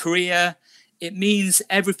your career. It means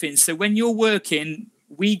everything. So when you're working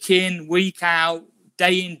week in, week out,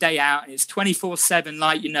 day in, day out, and it's 24/7,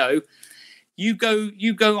 like you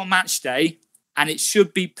go on match day, and it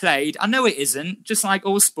should be played. I know it isn't, just like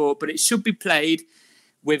all sport, but it should be played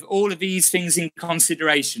with all of these things in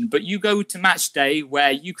consideration. But you go to match day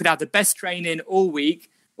where you could have the best training all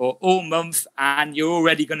week or all month, and you're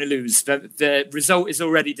already going to lose. The result is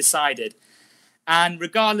already decided. And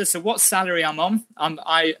regardless of what salary I'm on,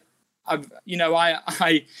 I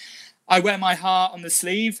wear my heart on the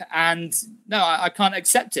sleeve, and no, I can't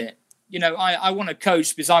accept it. You know, I want to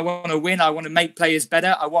coach because I want to win. I want to make players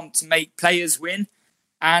better. I want to make players win.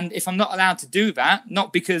 And if I'm not allowed to do that,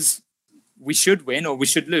 not because we should win or we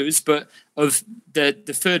should lose, but of the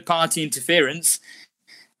third-party interference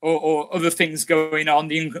or other things going on,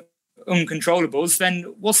 the uncontrollables,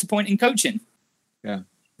 then what's the point in coaching? Yeah.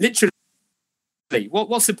 Literally.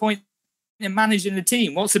 What's the point in managing a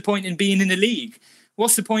team? What's the point in being in the league?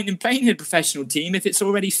 What's the point in playing in a professional team if it's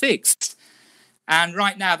already fixed? And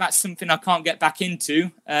right now, that's something I can't get back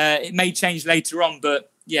into. It may change later on,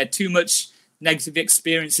 but yeah, too much negative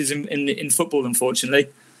experiences in football, unfortunately.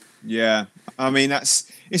 Yeah, I mean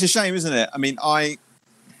it's a shame, isn't it? I mean,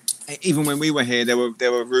 even when we were here, there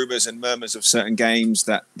were rumours and murmurs of certain games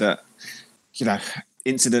that you know,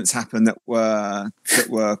 incidents happened that were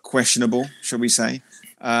questionable, shall we say?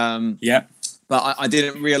 Yeah. But I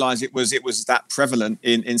didn't realise it was that prevalent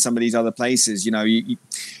in some of these other places. You know,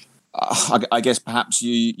 I guess perhaps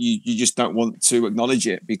you just don't want to acknowledge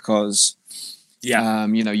it because, you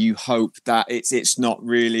know, you hope that it's not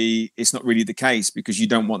really the case because you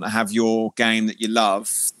don't want to have your game that you love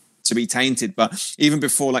to be tainted. But even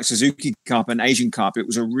before, like Suzuki Cup and Asian Cup, it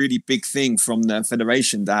was a really big thing from the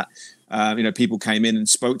federation that you know, people came in and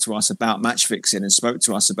spoke to us about match fixing and spoke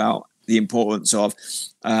to us about the importance of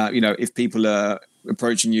you know, if people are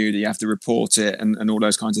approaching you, that you have to report it and all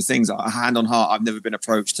those kinds of things. Hand on heart, I've never been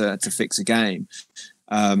approached to fix a game.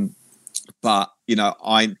 But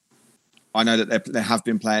I know that there have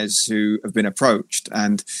been players who have been approached,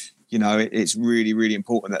 and it's really, really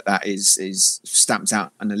important that is stamped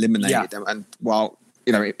out and eliminated. Yeah. And while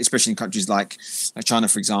especially in countries like China,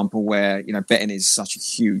 for example, where betting is such a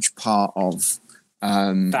huge part of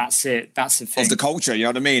that's it. That's the thing of the culture. You know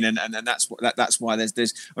what I mean? And that's why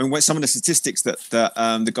there's. I mean, some of the statistics that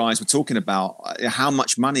the guys were talking about, how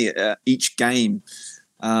much money at each game.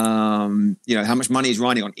 How much money is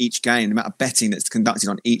riding on each game, the amount of betting that's conducted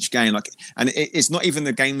on each game, and it's not even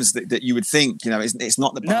the games that you would think. It's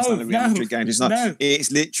not the Barcelona Real Madrid games. It's not. No.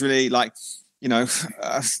 It's literally like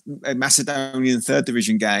a Macedonian third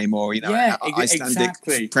division game, or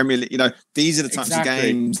Icelandic Premier League. These are the types of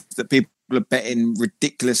games that people are betting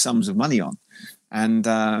ridiculous sums of money on. And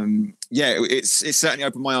it's certainly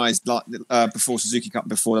opened my eyes. Before Suzuki Cup,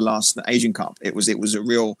 before the last Asian Cup, it was a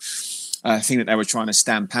real thing that they were trying to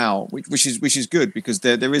stamp out, which is good, because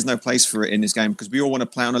there is no place for it in this game, because we all want to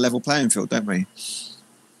play on a level playing field, don't we?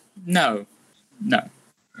 No.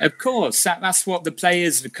 Of course, that's what the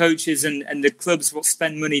players, the coaches, and the clubs what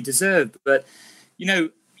spend money deserve. But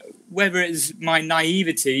whether it's my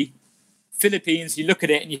naivety, Philippines, you look at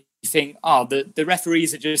it and you think, the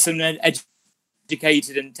referees are just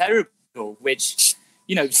uneducated and terrible, which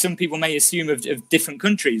some people may assume of different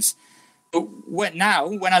countries. But when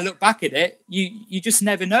I look back at it, you just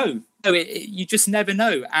never know. You just never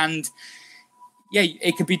know. And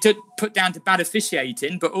it could be put down to bad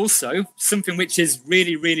officiating, but also something which is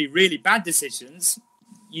really, really, really bad decisions.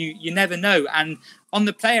 You never know. And on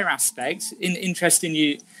the player aspect, interesting,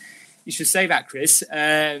 you should say that, Chris.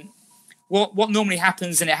 What normally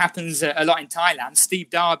happens, and it happens a lot in Thailand, Steve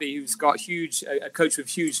Darby, who's got a coach with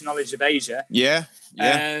huge knowledge of Asia. Yeah.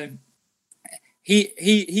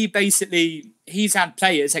 He basically, he's had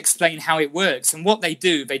players explain how it works, and what they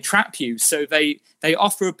do, they trap you. So they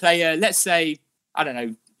offer a player, let's say, I don't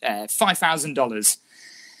know, $5,000.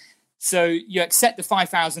 So you accept the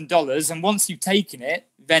 $5,000, and once you've taken it,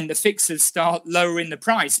 then the fixers start lowering the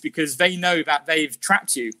price, because they know that they've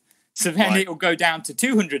trapped you. So then it'll go down to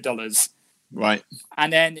 $200. Right.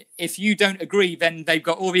 And then if you don't agree, then they've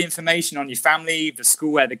got all the information on your family, the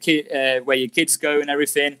school where where your kids go and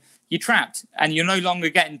everything. You're trapped, and you're no longer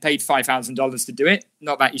getting paid $5,000 to do it.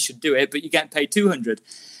 Not that you should do it, but you're getting paid $200.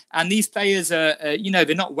 And these players are,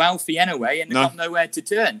 they're not wealthy anyway, and they've got nowhere to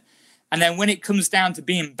turn. And then when it comes down to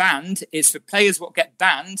being banned, it's the players what get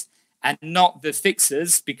banned and not the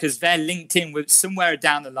fixers, because they're linked in with somewhere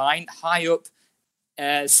down the line, high up,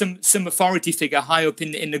 some authority figure high up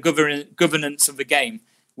in the governance of the game,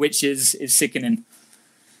 which is sickening.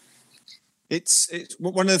 It's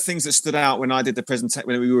one of the things that stood out when I did the presentation,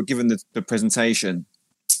 when we were given the presentation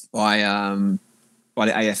by the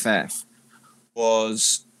AFF,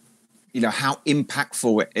 was how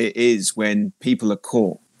impactful it is when people are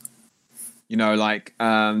caught. They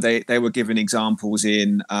were given examples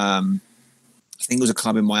in I think it was a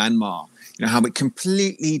club in Myanmar. How it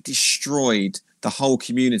completely destroyed the whole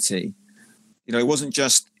community. It wasn't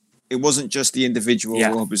just the individual,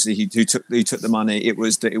 obviously, who took the money. It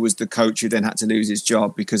was the coach who then had to lose his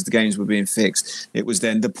job because the games were being fixed. It was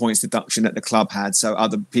then the points deduction that the club had, so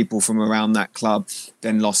other people from around that club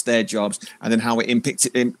then lost their jobs, and then how it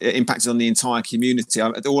impacted on the entire community.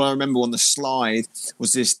 All I remember on the slide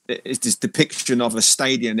was this depiction of a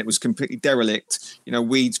stadium that was completely derelict,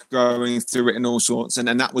 weeds growing through it and all sorts,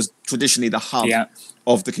 and that was traditionally the hub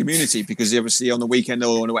of the community, because obviously on the weekend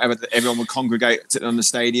or whatever, everyone would congregate on the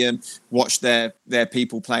stadium, watch their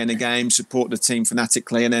people playing a game, support the team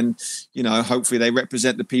fanatically, and then hopefully they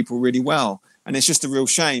represent the people really well. And it's just a real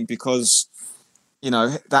shame, because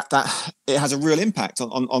that it has a real impact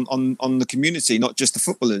on the community, not just the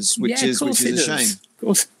footballers, which is a shame. Of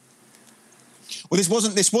course. Well,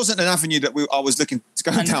 this wasn't an avenue that I was looking to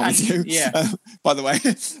go down with you. By the way,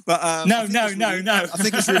 but no. I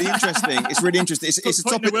think it's really interesting. It's really interesting. It's a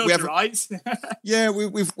topic we haven't. Right?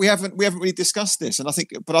 we haven't really discussed this, and I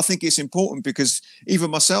think it's important, because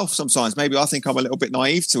even myself sometimes, maybe I think I'm a little bit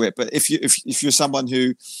naive to it. But if you're someone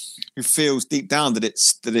who feels deep down that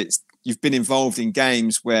it's you've been involved in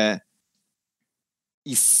games where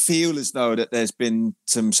you feel as though that there's been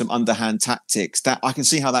some underhand tactics, that I can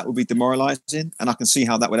see how that would be demoralizing, and I can see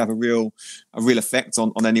how that would have a real effect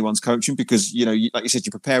on anyone's coaching, because like you said, you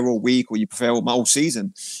prepare all week, or you prepare all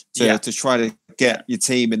season to try to get your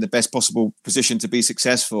team in the best possible position to be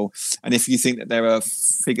successful. And if you think that there are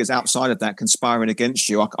figures outside of that conspiring against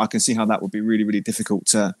you, I can see how that would be really, really difficult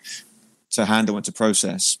to handle and to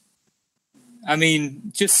process. I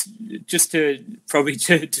mean, just to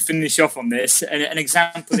finish off on this, an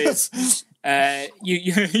example is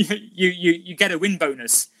you get a win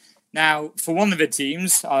bonus. Now, for one of the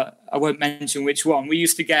teams, I won't mention which one, we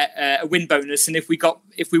used to get a win bonus, and if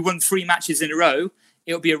we won 3 matches in a row,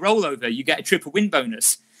 it'll be a rollover. You get a triple win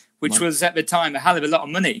bonus, which was at the time a hell of a lot of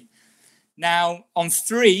money. Now, on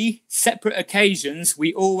 3 separate occasions,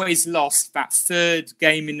 we always lost that 3rd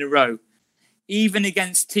game in a row, even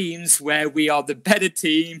against teams where we are the better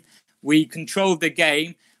team, we controlled the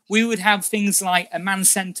game. We would have things like a man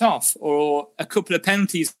sent off or a couple of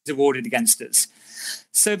penalties awarded against us.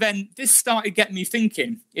 So then this started getting me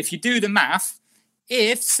thinking, if you do the math,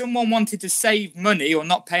 if someone wanted to save money or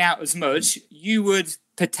not pay out as much, you would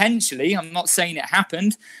potentially, I'm not saying it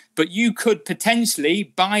happened, but you could potentially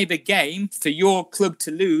buy the game for your club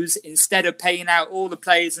to lose instead of paying out all the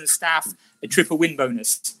players and staff a triple win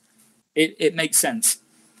bonus. It makes sense.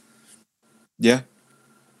 Yeah.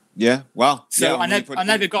 Yeah. Wow. So yeah, I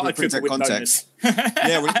never got a triple win bonus.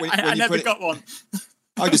 Yeah. I never got one.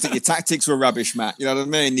 I just think your tactics were rubbish, Matt. You know what I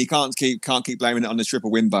mean? You can't keep blaming it on the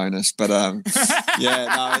triple win bonus. But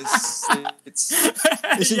yeah, no, it's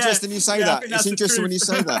interesting you say that. It's interesting when you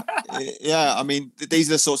say that. Yeah, I mean, these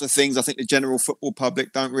are the sorts of things I think the general football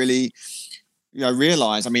public don't really,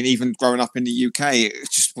 realise. I mean, even growing up in the UK,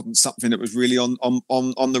 it just wasn't something that was really on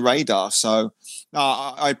the radar. So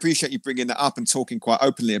I appreciate you bringing that up and talking quite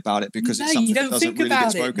openly about it, because it's something that doesn't really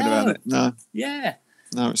get spoken about it. No. Yeah.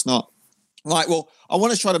 No, it's not. Right. Well, I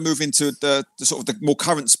want to try to move into the sort of the more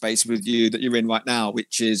current space with you that you're in right now,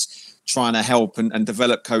 which is trying to help and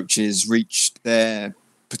develop coaches reach their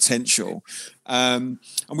potential. And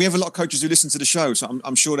we have a lot of coaches who listen to the show, so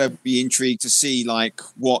I'm sure they'll be intrigued to see like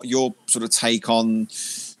what your sort of take on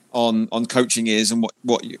coaching is, and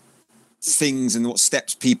what things and what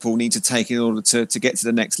steps people need to take in order to get to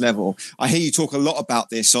the next level. I hear you talk a lot about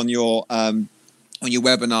this on your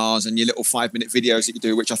webinars and your little 5-minute videos that you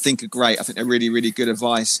do, which I think are great. I think they're really, really good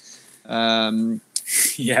advice.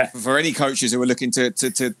 For any coaches who are looking to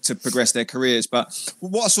progress their careers. But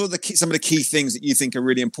what are sort of some of the key things that you think are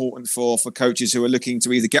really important for coaches who are looking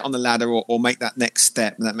to either get on the ladder or make that next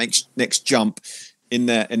step and that next jump in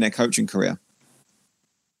their coaching career?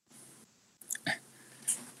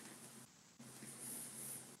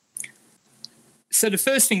 So the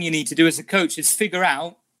first thing you need to do as a coach is figure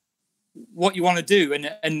out what you want to do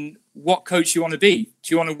and what coach you want to be.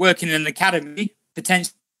 Do you want to work in an academy,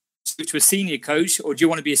 potentially to a senior coach, or do you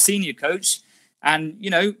want to be a senior coach and,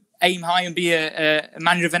 aim high and be a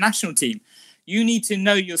manager of a national team? You need to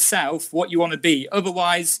know yourself what you want to be.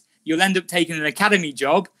 Otherwise, you'll end up taking an academy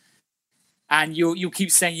job and you'll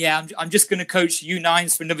keep saying, yeah, I'm just going to coach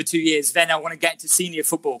U9s for another 2 years. Then I want to get to senior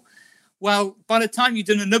football. Well, by the time you've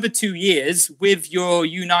done another 2 years with your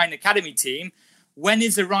U9 academy team, when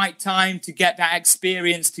is the right time to get that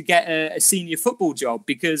experience to get a senior football job?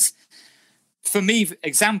 Because for me,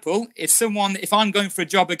 example, if I'm going for a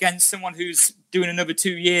job against someone who's doing another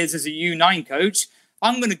 2 years as a U9 coach,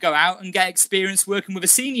 I'm going to go out and get experience working with a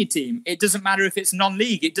senior team. It doesn't matter if it's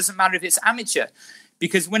non-league. It doesn't matter if it's amateur.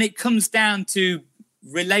 Because when it comes down to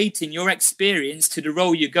relating your experience to the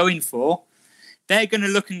role you're going for, they're going to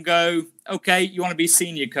look and go, okay, you want to be a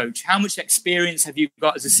senior coach. How much experience have you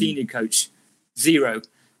got as a senior coach? 0.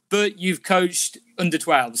 But you've coached under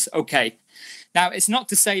 12s. Okay. Now, it's not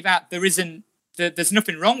to say that there's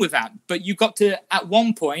nothing wrong with that, but you've got to, at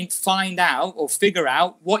one point, find out or figure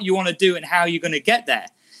out what you want to do and how you're going to get there.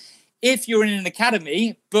 If you're in an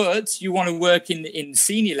academy, but you want to work in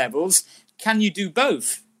senior levels, can you do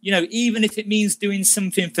both? Even if it means doing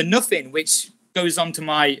something for nothing, which goes on to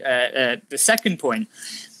my the second point.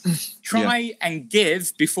 Try and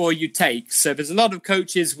give before you take. So there's a lot of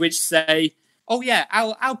coaches which say, oh yeah,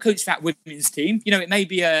 I'll coach that women's team. It may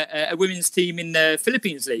be a women's team in the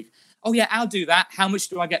Philippines League. Oh yeah, I'll do that. How much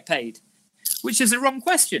do I get paid? Which is a wrong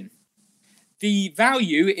question. The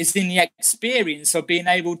value is in the experience of being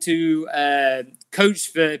able to coach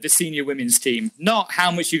for the senior women's team, not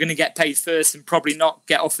how much you're going to get paid first and probably not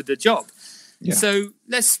get offered the job. Yeah. So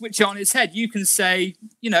let's switch it on its head. You can say,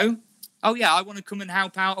 oh yeah, I want to come and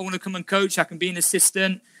help out. I want to come and coach. I can be an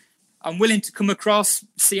assistant. I'm willing to come across,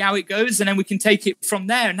 see how it goes, and then we can take it from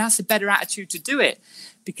there. And that's a better attitude to do it.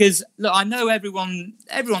 Because, look, I know everyone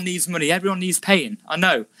needs money. Everyone needs paying. I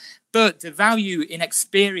know. But the value in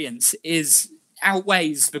experience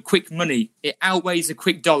outweighs the quick money. It outweighs a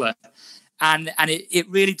quick dollar. And it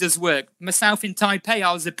really does work. Myself in Taipei,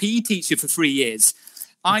 I was a PE teacher for 3 years.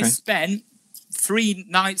 I spent 3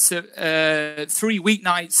 weeknights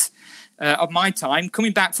of my time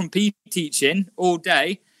coming back from PE teaching all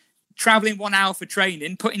day, traveling 1 hour for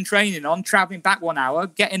training, putting training on, traveling back 1 hour,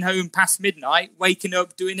 getting home past midnight, waking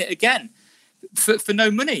up, doing it again. for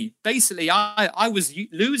no money. Basically, I was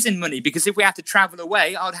losing money because if we had to travel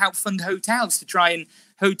away, I'd help fund hotels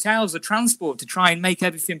or transport to try and make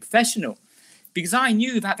everything professional, because I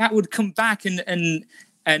knew that would come back and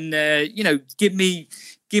give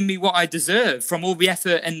me what I deserve from all the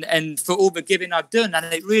effort and for all the giving I've done, and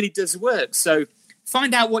it really does work. So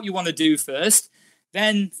find out what you want to do first,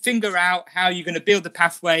 then figure out how you're going to build the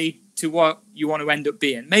pathway to what you want to end up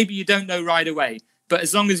being. Maybe you don't know right away, but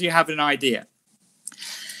as long as you have an idea.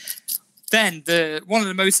 Then one of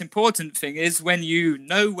the most important thing is, when you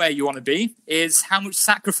know where you want to be, is how much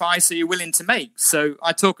sacrifice are you willing to make. So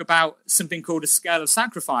I talk about something called a scale of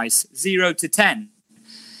sacrifice, 0 to 10.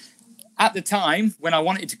 At the time when I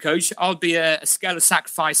wanted to coach, I'd be a scale of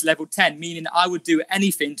sacrifice level 10, meaning I would do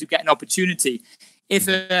anything to get an opportunity. If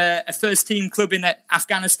a first team club in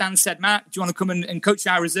Afghanistan said, Matt, do you want to come and coach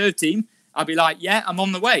our reserve team? I'd be like, yeah, I'm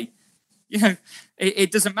on the way.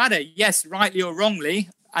 It doesn't matter. Yes, rightly or wrongly.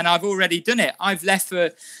 And I've already done it. I've left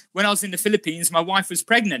when I was in the Philippines, my wife was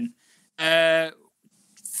pregnant. 4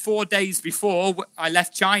 days before I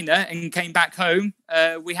left China and came back home,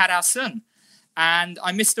 we had our son. And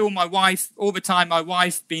I missed all the time my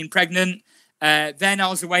wife being pregnant. Then I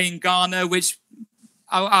was away in Ghana, which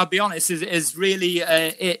I'll be honest, is really,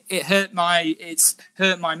 it's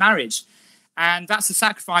hurt my marriage. And that's a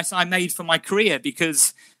sacrifice I made for my career,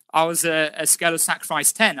 because I was a scale of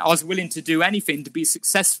sacrifice 10. I was willing to do anything to be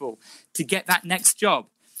successful, to get that next job.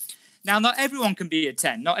 Now, not everyone can be a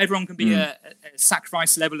 10. Not everyone can be a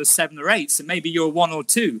sacrifice level of 7 or 8. So maybe you're 1 or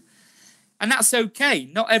 2. And that's okay.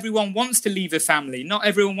 Not everyone wants to leave a family. Not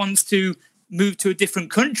everyone wants to move to a different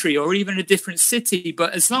country or even a different city.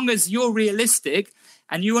 But as long as you're realistic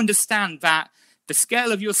and you understand that the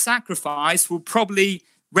scale of your sacrifice will probably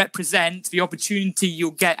represent the opportunity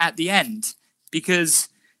you'll get at the end. Because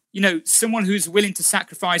someone who's willing to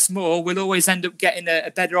sacrifice more will always end up getting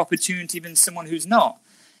a better opportunity than someone who's not.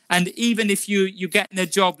 And even if you're getting a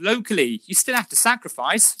job locally, you still have to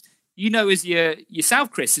sacrifice. As yourself,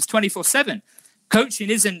 Chris, it's 24/7. Coaching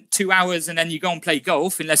isn't 2 hours and then you go and play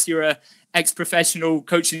golf, unless you're a ex-professional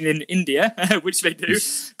coaching in India, which they do.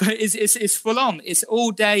 But it's full on. It's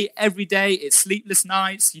all day, every day. It's sleepless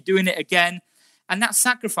nights. You're doing it again. And that's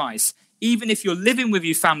sacrifice. Even if you're living with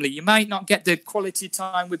your family, you might not get the quality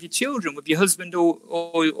time with your children, with your husband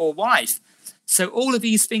or wife. So all of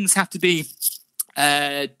these things have to be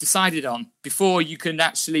decided on before you can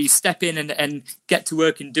actually step in and get to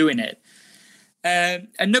work in doing it.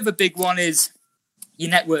 Another big one is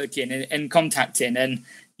your networking and contacting. And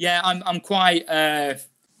yeah, I'm quite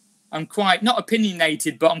not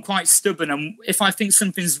opinionated, but I'm quite stubborn. And if I think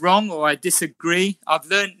something's wrong or I disagree, I've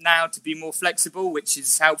learned now to be more flexible, which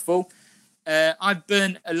is helpful. I've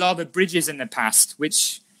burnt a lot of bridges in the past,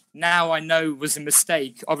 which now I know was a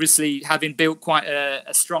mistake, obviously having built quite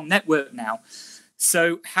a strong network now.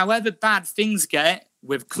 So however bad things get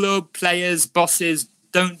with club, players, bosses,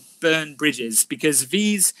 don't burn bridges, because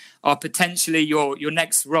these are potentially your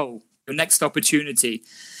next role, your next opportunity.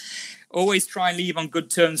 Always try and leave on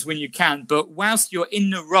good terms when you can. But whilst you're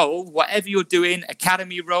in the role, whatever you're doing,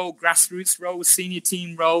 academy role, grassroots role, senior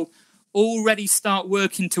team role, already start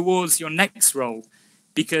working towards your next role,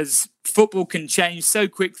 because football can change so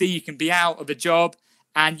quickly. You can be out of a job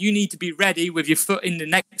and you need to be ready with your foot in the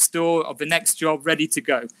next door of the next job, ready to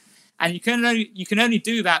go. And you can only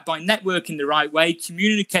do that by networking the right way,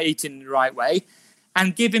 communicating the right way,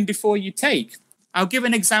 and giving before you take. I'll give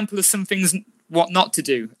an example of some things what not to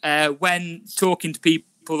do when talking to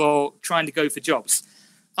people or trying to go for jobs.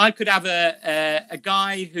 I could have a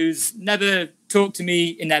guy who's never talked to me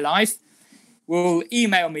in their life will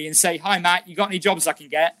email me and say, "Hi, Matt, you got any jobs I can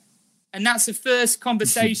get?" And that's the first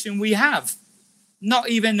conversation we have. Not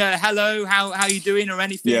even a hello, how you doing or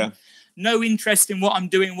anything. Yeah. No interest in what I'm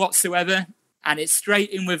doing whatsoever. And it's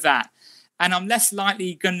straight in with that. And I'm less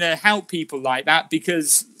likely going to help people like that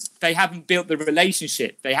because they haven't built the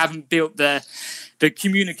relationship. They haven't built the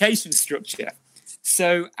communication structure.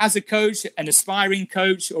 So as a coach, an aspiring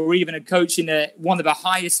coach, or even a coach in one of the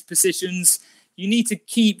highest positions, you need to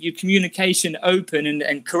keep your communication open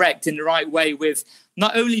and correct in the right way with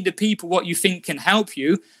not only the people what you think can help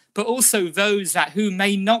you, but also those who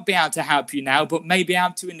may not be able to help you now, but may be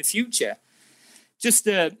able to in the future. Just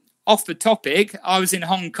off the topic, I was in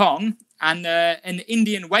Hong Kong and an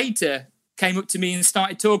Indian waiter came up to me and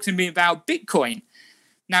started talking to me about Bitcoin.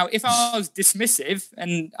 Now, if I was dismissive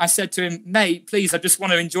and I said to him, "Mate, please, I just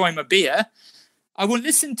want to enjoy my beer," I wouldn't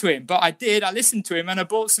listen to him. But I did. I listened to him and I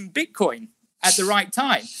bought some Bitcoin at the right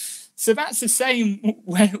time. So that's the same.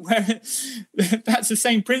 That's the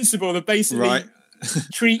same principle. That basically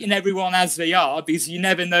treating everyone as they are, because you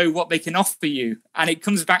never know what they can offer you. And it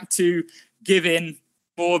comes back to giving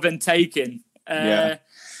more than taking.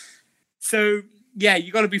 So, yeah,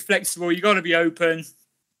 you got to be flexible. You got to be open.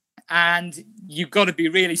 And you've got to be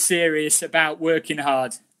really serious about working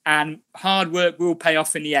hard. And hard work will pay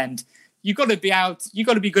off in the end. You've got to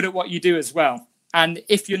be good at what you do as well. And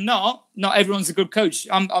if you're not everyone's a good coach.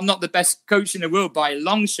 I'm not the best coach in the world by a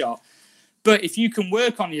long shot. But if you can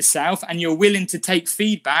work on yourself and you're willing to take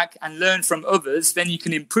feedback and learn from others, then you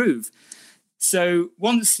can improve. So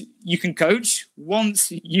once you can coach,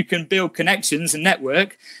 once you can build connections and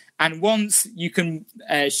network, and once you can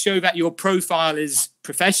show that your profile is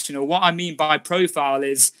professional, what I mean by profile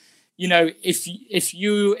is, you know, if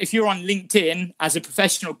you're on LinkedIn as a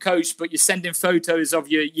professional coach, but you're sending photos of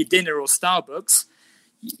your dinner or Starbucks,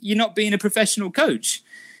 you're not being a professional coach.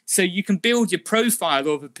 So you can build your profile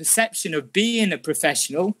or the perception of being a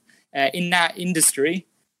professional in that industry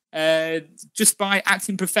just by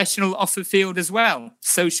acting professional off the field as well.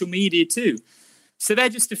 Social media too. So they're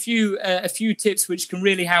just a few tips which can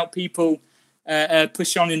really help people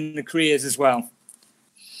push on in their careers as well.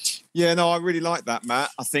 Yeah, no, I really like that,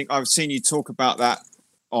 Matt. I think I've seen you talk about that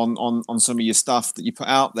on some of your stuff that you put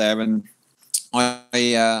out there, and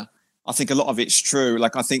I think a lot of it's true.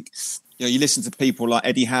 Like, I think, you know, you listen to people like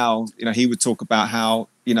Eddie Howe. You know, he would talk about how,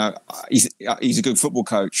 you know, he's a good football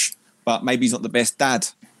coach, but maybe he's not the best dad.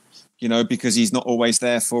 You know, because he's not always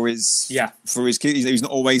there for his kids. He's not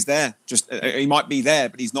always there. Just he might be there,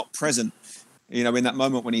 but he's not present. You know, in that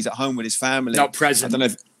moment when he's at home with his family, not present.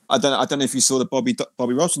 I don't know if you saw the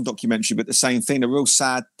Bobby Robson documentary, but the same thing. The real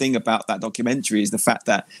sad thing about that documentary is the fact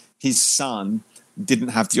that his son didn't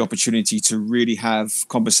have the opportunity to really have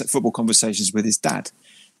football conversations with his dad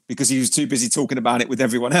because he was too busy talking about it with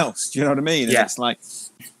everyone else. Do you know what I mean? And it's like,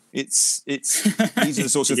 it's these are the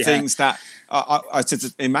sorts of things that I said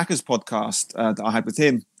in Macca's podcast that I had with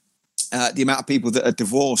him. The amount of people that are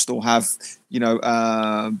divorced or have,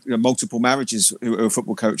 multiple marriages who are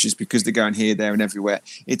football coaches because they're going here, there, and everywhere.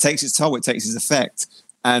 It takes its toll. It takes its effect.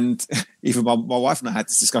 And even my wife and I had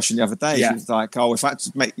this discussion the other day. She was like, "Oh,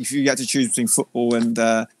 if you had to choose between football and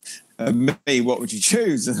me, what would you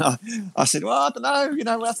choose?" And I said, "Well, I don't know. You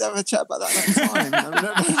know, we'll have to have a chat about that next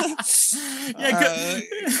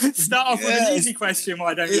time." Start off with an easy question.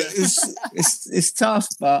 Why don't you? It's tough,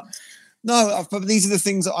 but. No, but these are the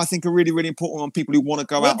things that I think are really, really important on people who want to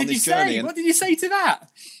go out on this journey. What did you say to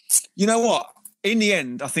that? You know what? In the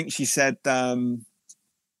end, I think she said, "You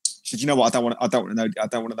know what? I don't want to know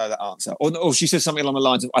that answer." Or she said something along the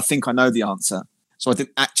lines of, "I think I know the answer, so I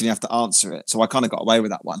didn't actually have to answer it." So I kind of got away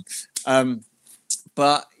with that one.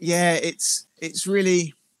 But yeah, it's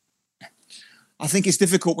really. I think it's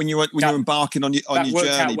difficult when you're embarking on your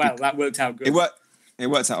journey. That worked out good. It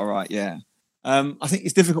worked out all right. Yeah. I think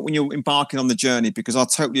it's difficult when you're embarking on the journey because I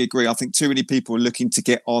totally agree. I think too many people are looking to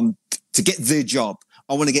get the job.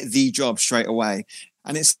 I want to get the job straight away.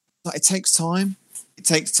 And it's like, it takes time. It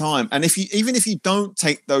takes time. And even if you don't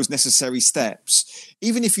take those necessary steps,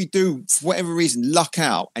 even if you do, for whatever reason, luck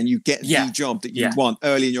out and you get the job that you want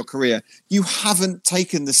early in your career, you haven't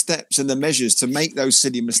taken the steps and the measures to make those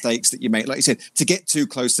silly mistakes that you make. Like you said, to get too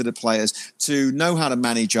close to the players, to know how to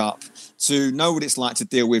manage up, to know what it's like to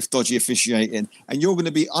deal with dodgy officiating. And you're going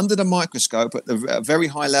to be under the microscope at a very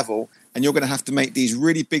high level, and you're going to have to make these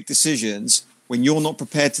really big decisions when you're not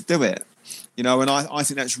prepared to do it. You know, and I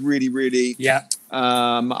think that's really, really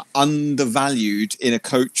undervalued in a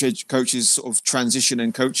coach's sort of transition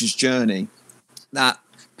and coach's journey, that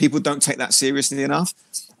people don't take that seriously enough.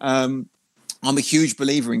 I'm a huge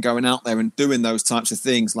believer in going out there and doing those types of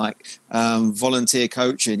things like volunteer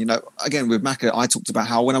coaching. You know, again, with Macca, I talked about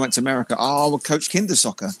how when I went to America, I would coach kinder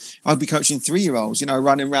soccer. I'd be coaching 3-year-olds, you know,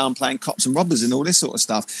 running around playing cops and robbers and all this sort of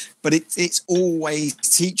stuff. But it's always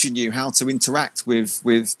teaching you how to interact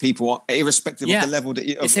with people, irrespective of the level that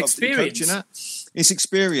you're coaching at. It's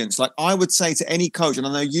experience. Like I would say to any coach, and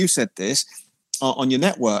I know you said this, on your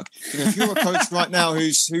network. You know, if you're a coach right now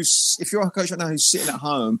who's sitting at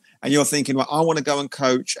home and you're thinking, well, I want to go and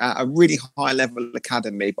coach at a really high level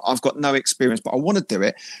academy, but I've got no experience, but I want to do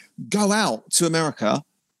it. Go out to America,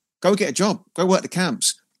 go get a job, go work the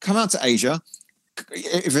camps, come out to Asia.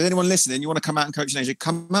 If there's anyone listening, you want to come out and coach in Asia,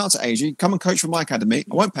 come out to Asia, come and coach for my academy.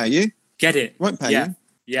 I won't pay you. Get it. I won't pay you.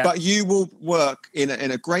 Yeah. But you will work in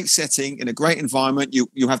a great setting, in a great environment. You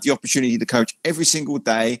have the opportunity to coach every single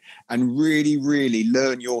day and really, really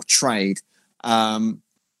learn your trade. And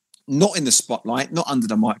not in the spotlight, not under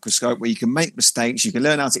the microscope, where you can make mistakes, you can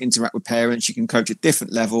learn how to interact with parents, you can coach at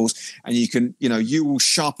different levels, and you can, you will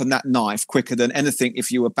sharpen that knife quicker than anything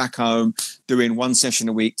if you were back home doing 1 session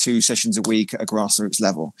a week, 2 sessions a week at a grassroots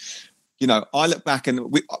level. I look back,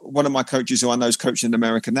 and one of my coaches who I know is coaching in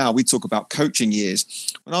America now, we talk about coaching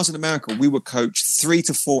years. When I was in America, we would coach 3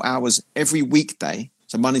 to 4 hours every weekday.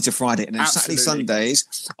 So Monday to Friday. And then Saturday,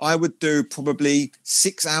 Sundays, I would do probably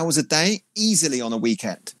 6 hours a day easily on a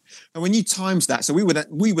weekend. And when you times that, so we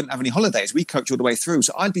wouldn't have any holidays. We coach all the way through.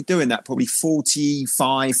 So I'd be doing that probably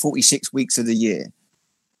 45, 46 weeks of the year,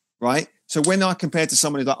 right? So when I compare to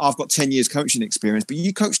someone who's like, I've got 10 years coaching experience, but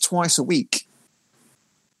you coach twice a week.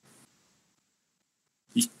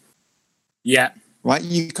 Yeah. Right?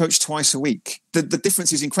 You coach twice a week. The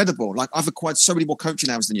difference is incredible. Like, I've acquired so many more coaching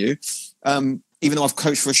hours than you, even though I've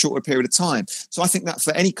coached for a shorter period of time. So I think that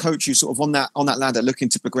for any coach who's sort of on that ladder looking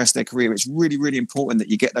to progress their career, it's really, really important that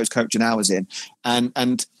you get those coaching hours in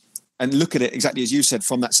and look at it exactly as you said,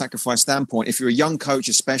 from that sacrifice standpoint. If you're a young coach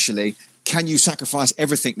especially, can you sacrifice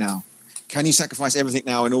everything now? Can you sacrifice everything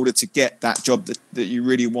now in order to get that job that you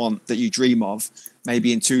really want, that you dream of,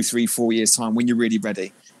 maybe in 2, 3, 4 years' time when you're really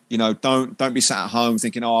ready? Don't be sat at home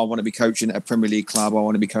thinking, I want to be coaching at a Premier League club. I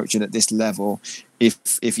want to be coaching at this level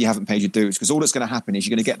if you haven't paid your dues. Because all that's going to happen is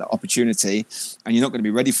you're going to get that opportunity and you're not going to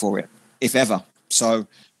be ready for it, if ever. So,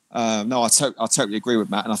 no, I totally agree with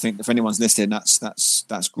Matt. And I think if anyone's listening,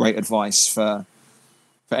 that's great advice for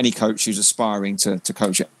any coach who's aspiring to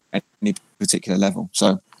coach at any particular level.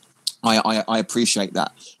 So I appreciate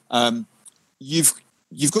that. You've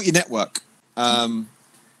got your network.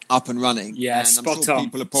 Up and running. Yeah, and I'm sure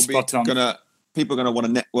people are probably gonna want to network, and people are gonna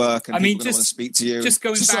want to speak to you. Just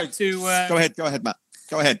going back to go ahead, Matt.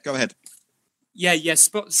 Go ahead. Yeah,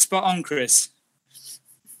 spot on, Chris.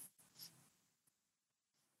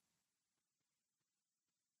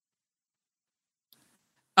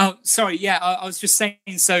 Oh, sorry. Yeah, I was just saying.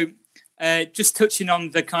 So, just touching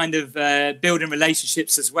on the kind of building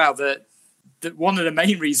relationships as well. That one of the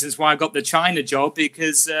main reasons why I got the China job,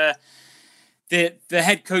 because the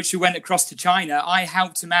head coach who went across to China, I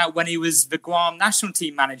helped him out when he was the Guam national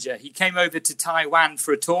team manager. He came over to Taiwan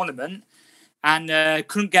for a tournament and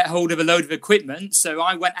couldn't get hold of a load of equipment. So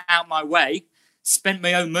I went out my way, spent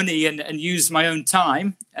my own money and used my own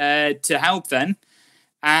time to help them.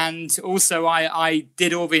 And also I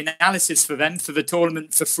did all the analysis for them for the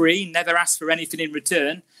tournament for free, never asked for anything in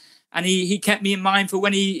return. And he kept me in mind for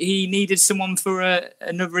when he needed someone for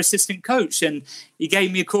another assistant coach. And he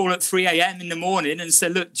gave me a call at 3 a.m. in the morning and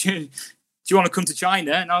said, look, do you want to come to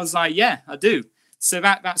China? And I was like, yeah, I do. So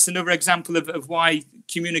that's another example of why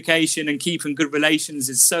communication and keeping good relations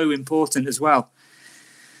is so important as well.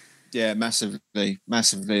 Yeah, massively. I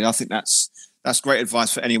think that's great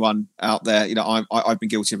advice for anyone out there. I've been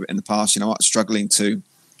guilty of it in the past. Struggling to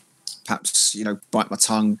perhaps bite my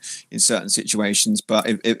tongue in certain situations, but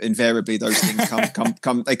invariably those things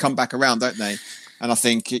come back around, don't they? And I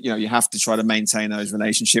think you have to try to maintain those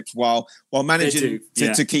relationships while managing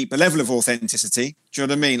to keep a level of authenticity. Do you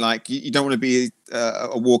know what I mean? Like, you don't want to be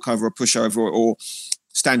a walkover, a pushover, or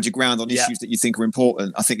stand your ground on issues that you think are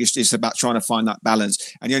important. I think it's about trying to find that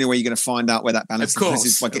balance, and the only way you're going to find out where that balance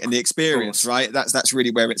is by getting the experience, right? That's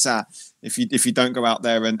really where it's at. If you don't go out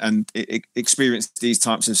there and experience these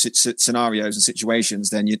types of scenarios and situations,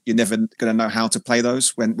 then you're never going to know how to play those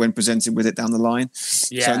when presented with it down the line.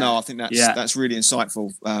 Yeah. So no, I think that's really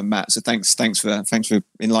insightful, Matt. So thanks for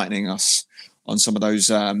enlightening us on some of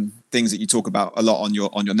those things that you talk about a lot on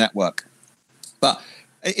your network. But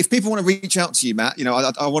if people want to reach out to you, Matt,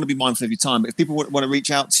 I want to be mindful of your time, but if people want to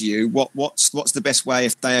reach out to you, what's the best way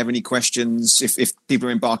if they have any questions, if people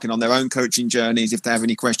are embarking on their own coaching journeys, if they have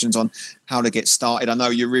any questions on how to get started? I know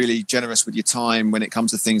you're really generous with your time when it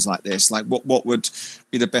comes to things like this. Like, what would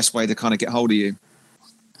be the best way to kind of get hold of you?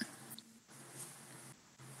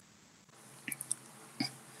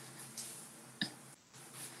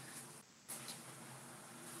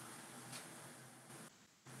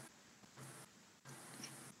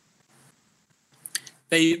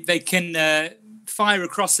 They can fire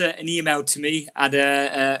across an email to me at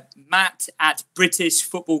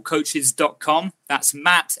matt@britishfootballcoaches.com. That's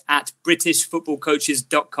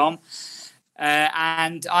matt@britishfootballcoaches.com.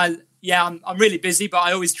 And I'm really busy, but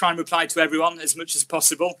I always try and reply to everyone as much as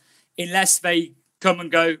possible, unless they come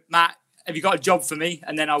and go, Matt, have you got a job for me?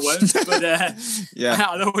 And then I won't. But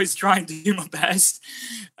I'll always try and do my best.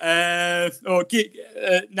 No,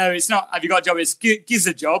 it's not. Have you got a job? It's gives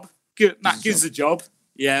a job. Matt gives a job.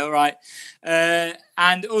 Yeah, all right.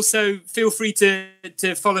 And also feel free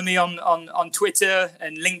to follow me on Twitter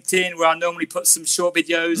and LinkedIn, where I normally put some short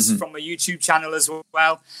videos from my YouTube channel as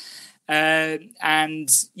well. And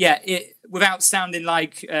yeah, without sounding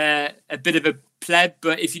like a bit of a pleb,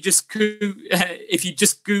 but if you just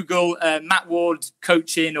Google Matt Ward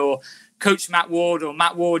coaching, or Coach Matt Ward, or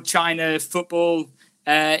Matt Ward China football,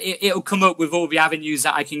 it'll come up with all the avenues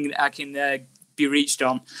that I can be reached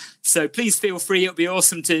on. So please feel free. It'll be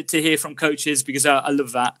awesome to hear from coaches, because I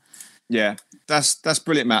love that. Yeah, that's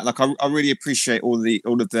brilliant, Matt. Like I really appreciate all of the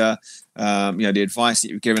the advice that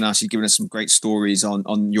you've given us. You've given us some great stories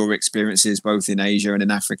on your experiences both in Asia and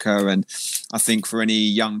in Africa. And I think for any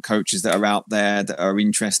young coaches that are out there that are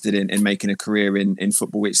interested in making a career in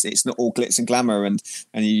football, it's not all glitz and glamour. And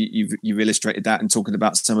you've illustrated that and talking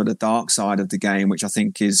about some of the dark side of the game, which I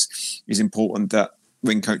think is important, that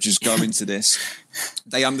when coaches go into this,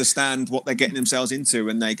 they understand what they're getting themselves into,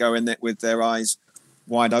 and they go in it with their eyes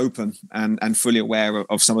wide open and fully aware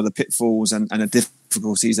of some of the pitfalls and the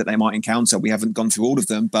difficulties that they might encounter. We haven't gone through all of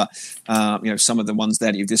them, but some of the ones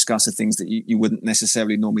there that you've discussed are things that you wouldn't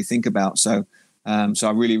necessarily normally think about. So I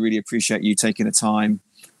really, really appreciate you taking the time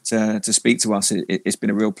to speak to us. It's been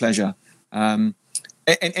a real pleasure.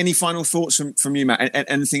 Any final thoughts from you, Matt?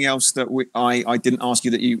 Anything else that I didn't ask you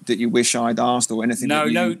that you wish I'd asked, or anything? No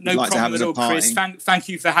like problem at all, Chris. Thank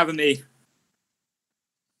you for having me.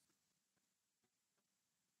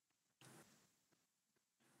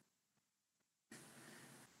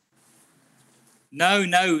 No,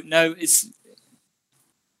 it's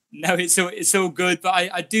all good. But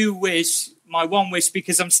I do wish, my one wish,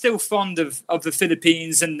 because I'm still fond of the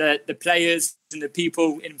Philippines and the players and the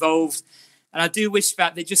people involved, and I do wish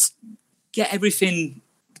that they just get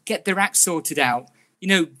their act sorted out.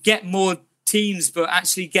 Get more teams, but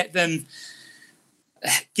actually give them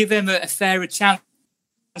a fairer chance.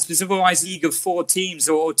 Because otherwise, a league of 4 teams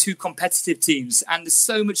or 2 competitive teams, and there's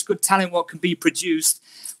so much good talent what can be produced,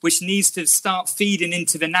 which needs to start feeding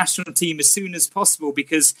into the national team as soon as possible.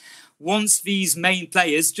 Because once these main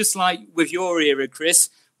players, just like with your era, Chris,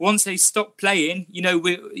 once they stop playing, you're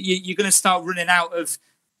going to start running out of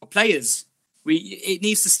players. It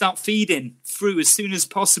needs to start feeding through as soon as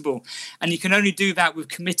possible, and you can only do that with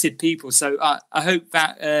committed people. So I hope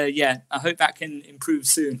that can improve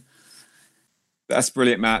soon. That's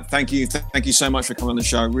brilliant, Matt. Thank you so much for coming on the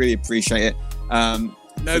show. I really appreciate it. No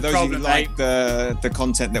for those problem, of you who like the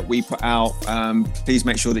content that we put out, please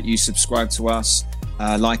make sure that you subscribe to us,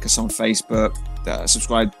 like us on Facebook,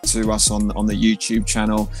 subscribe to us on the YouTube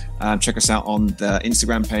channel, check us out on the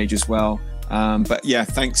Instagram page as well. But yeah,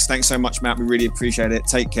 thanks so much, Matt. We really appreciate it.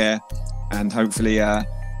 Take care, and hopefully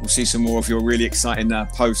we'll see some more of your really exciting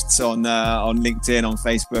posts on LinkedIn, on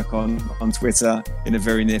Facebook, on Twitter in the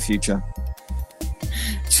very near future.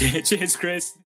 Cheers, Chris.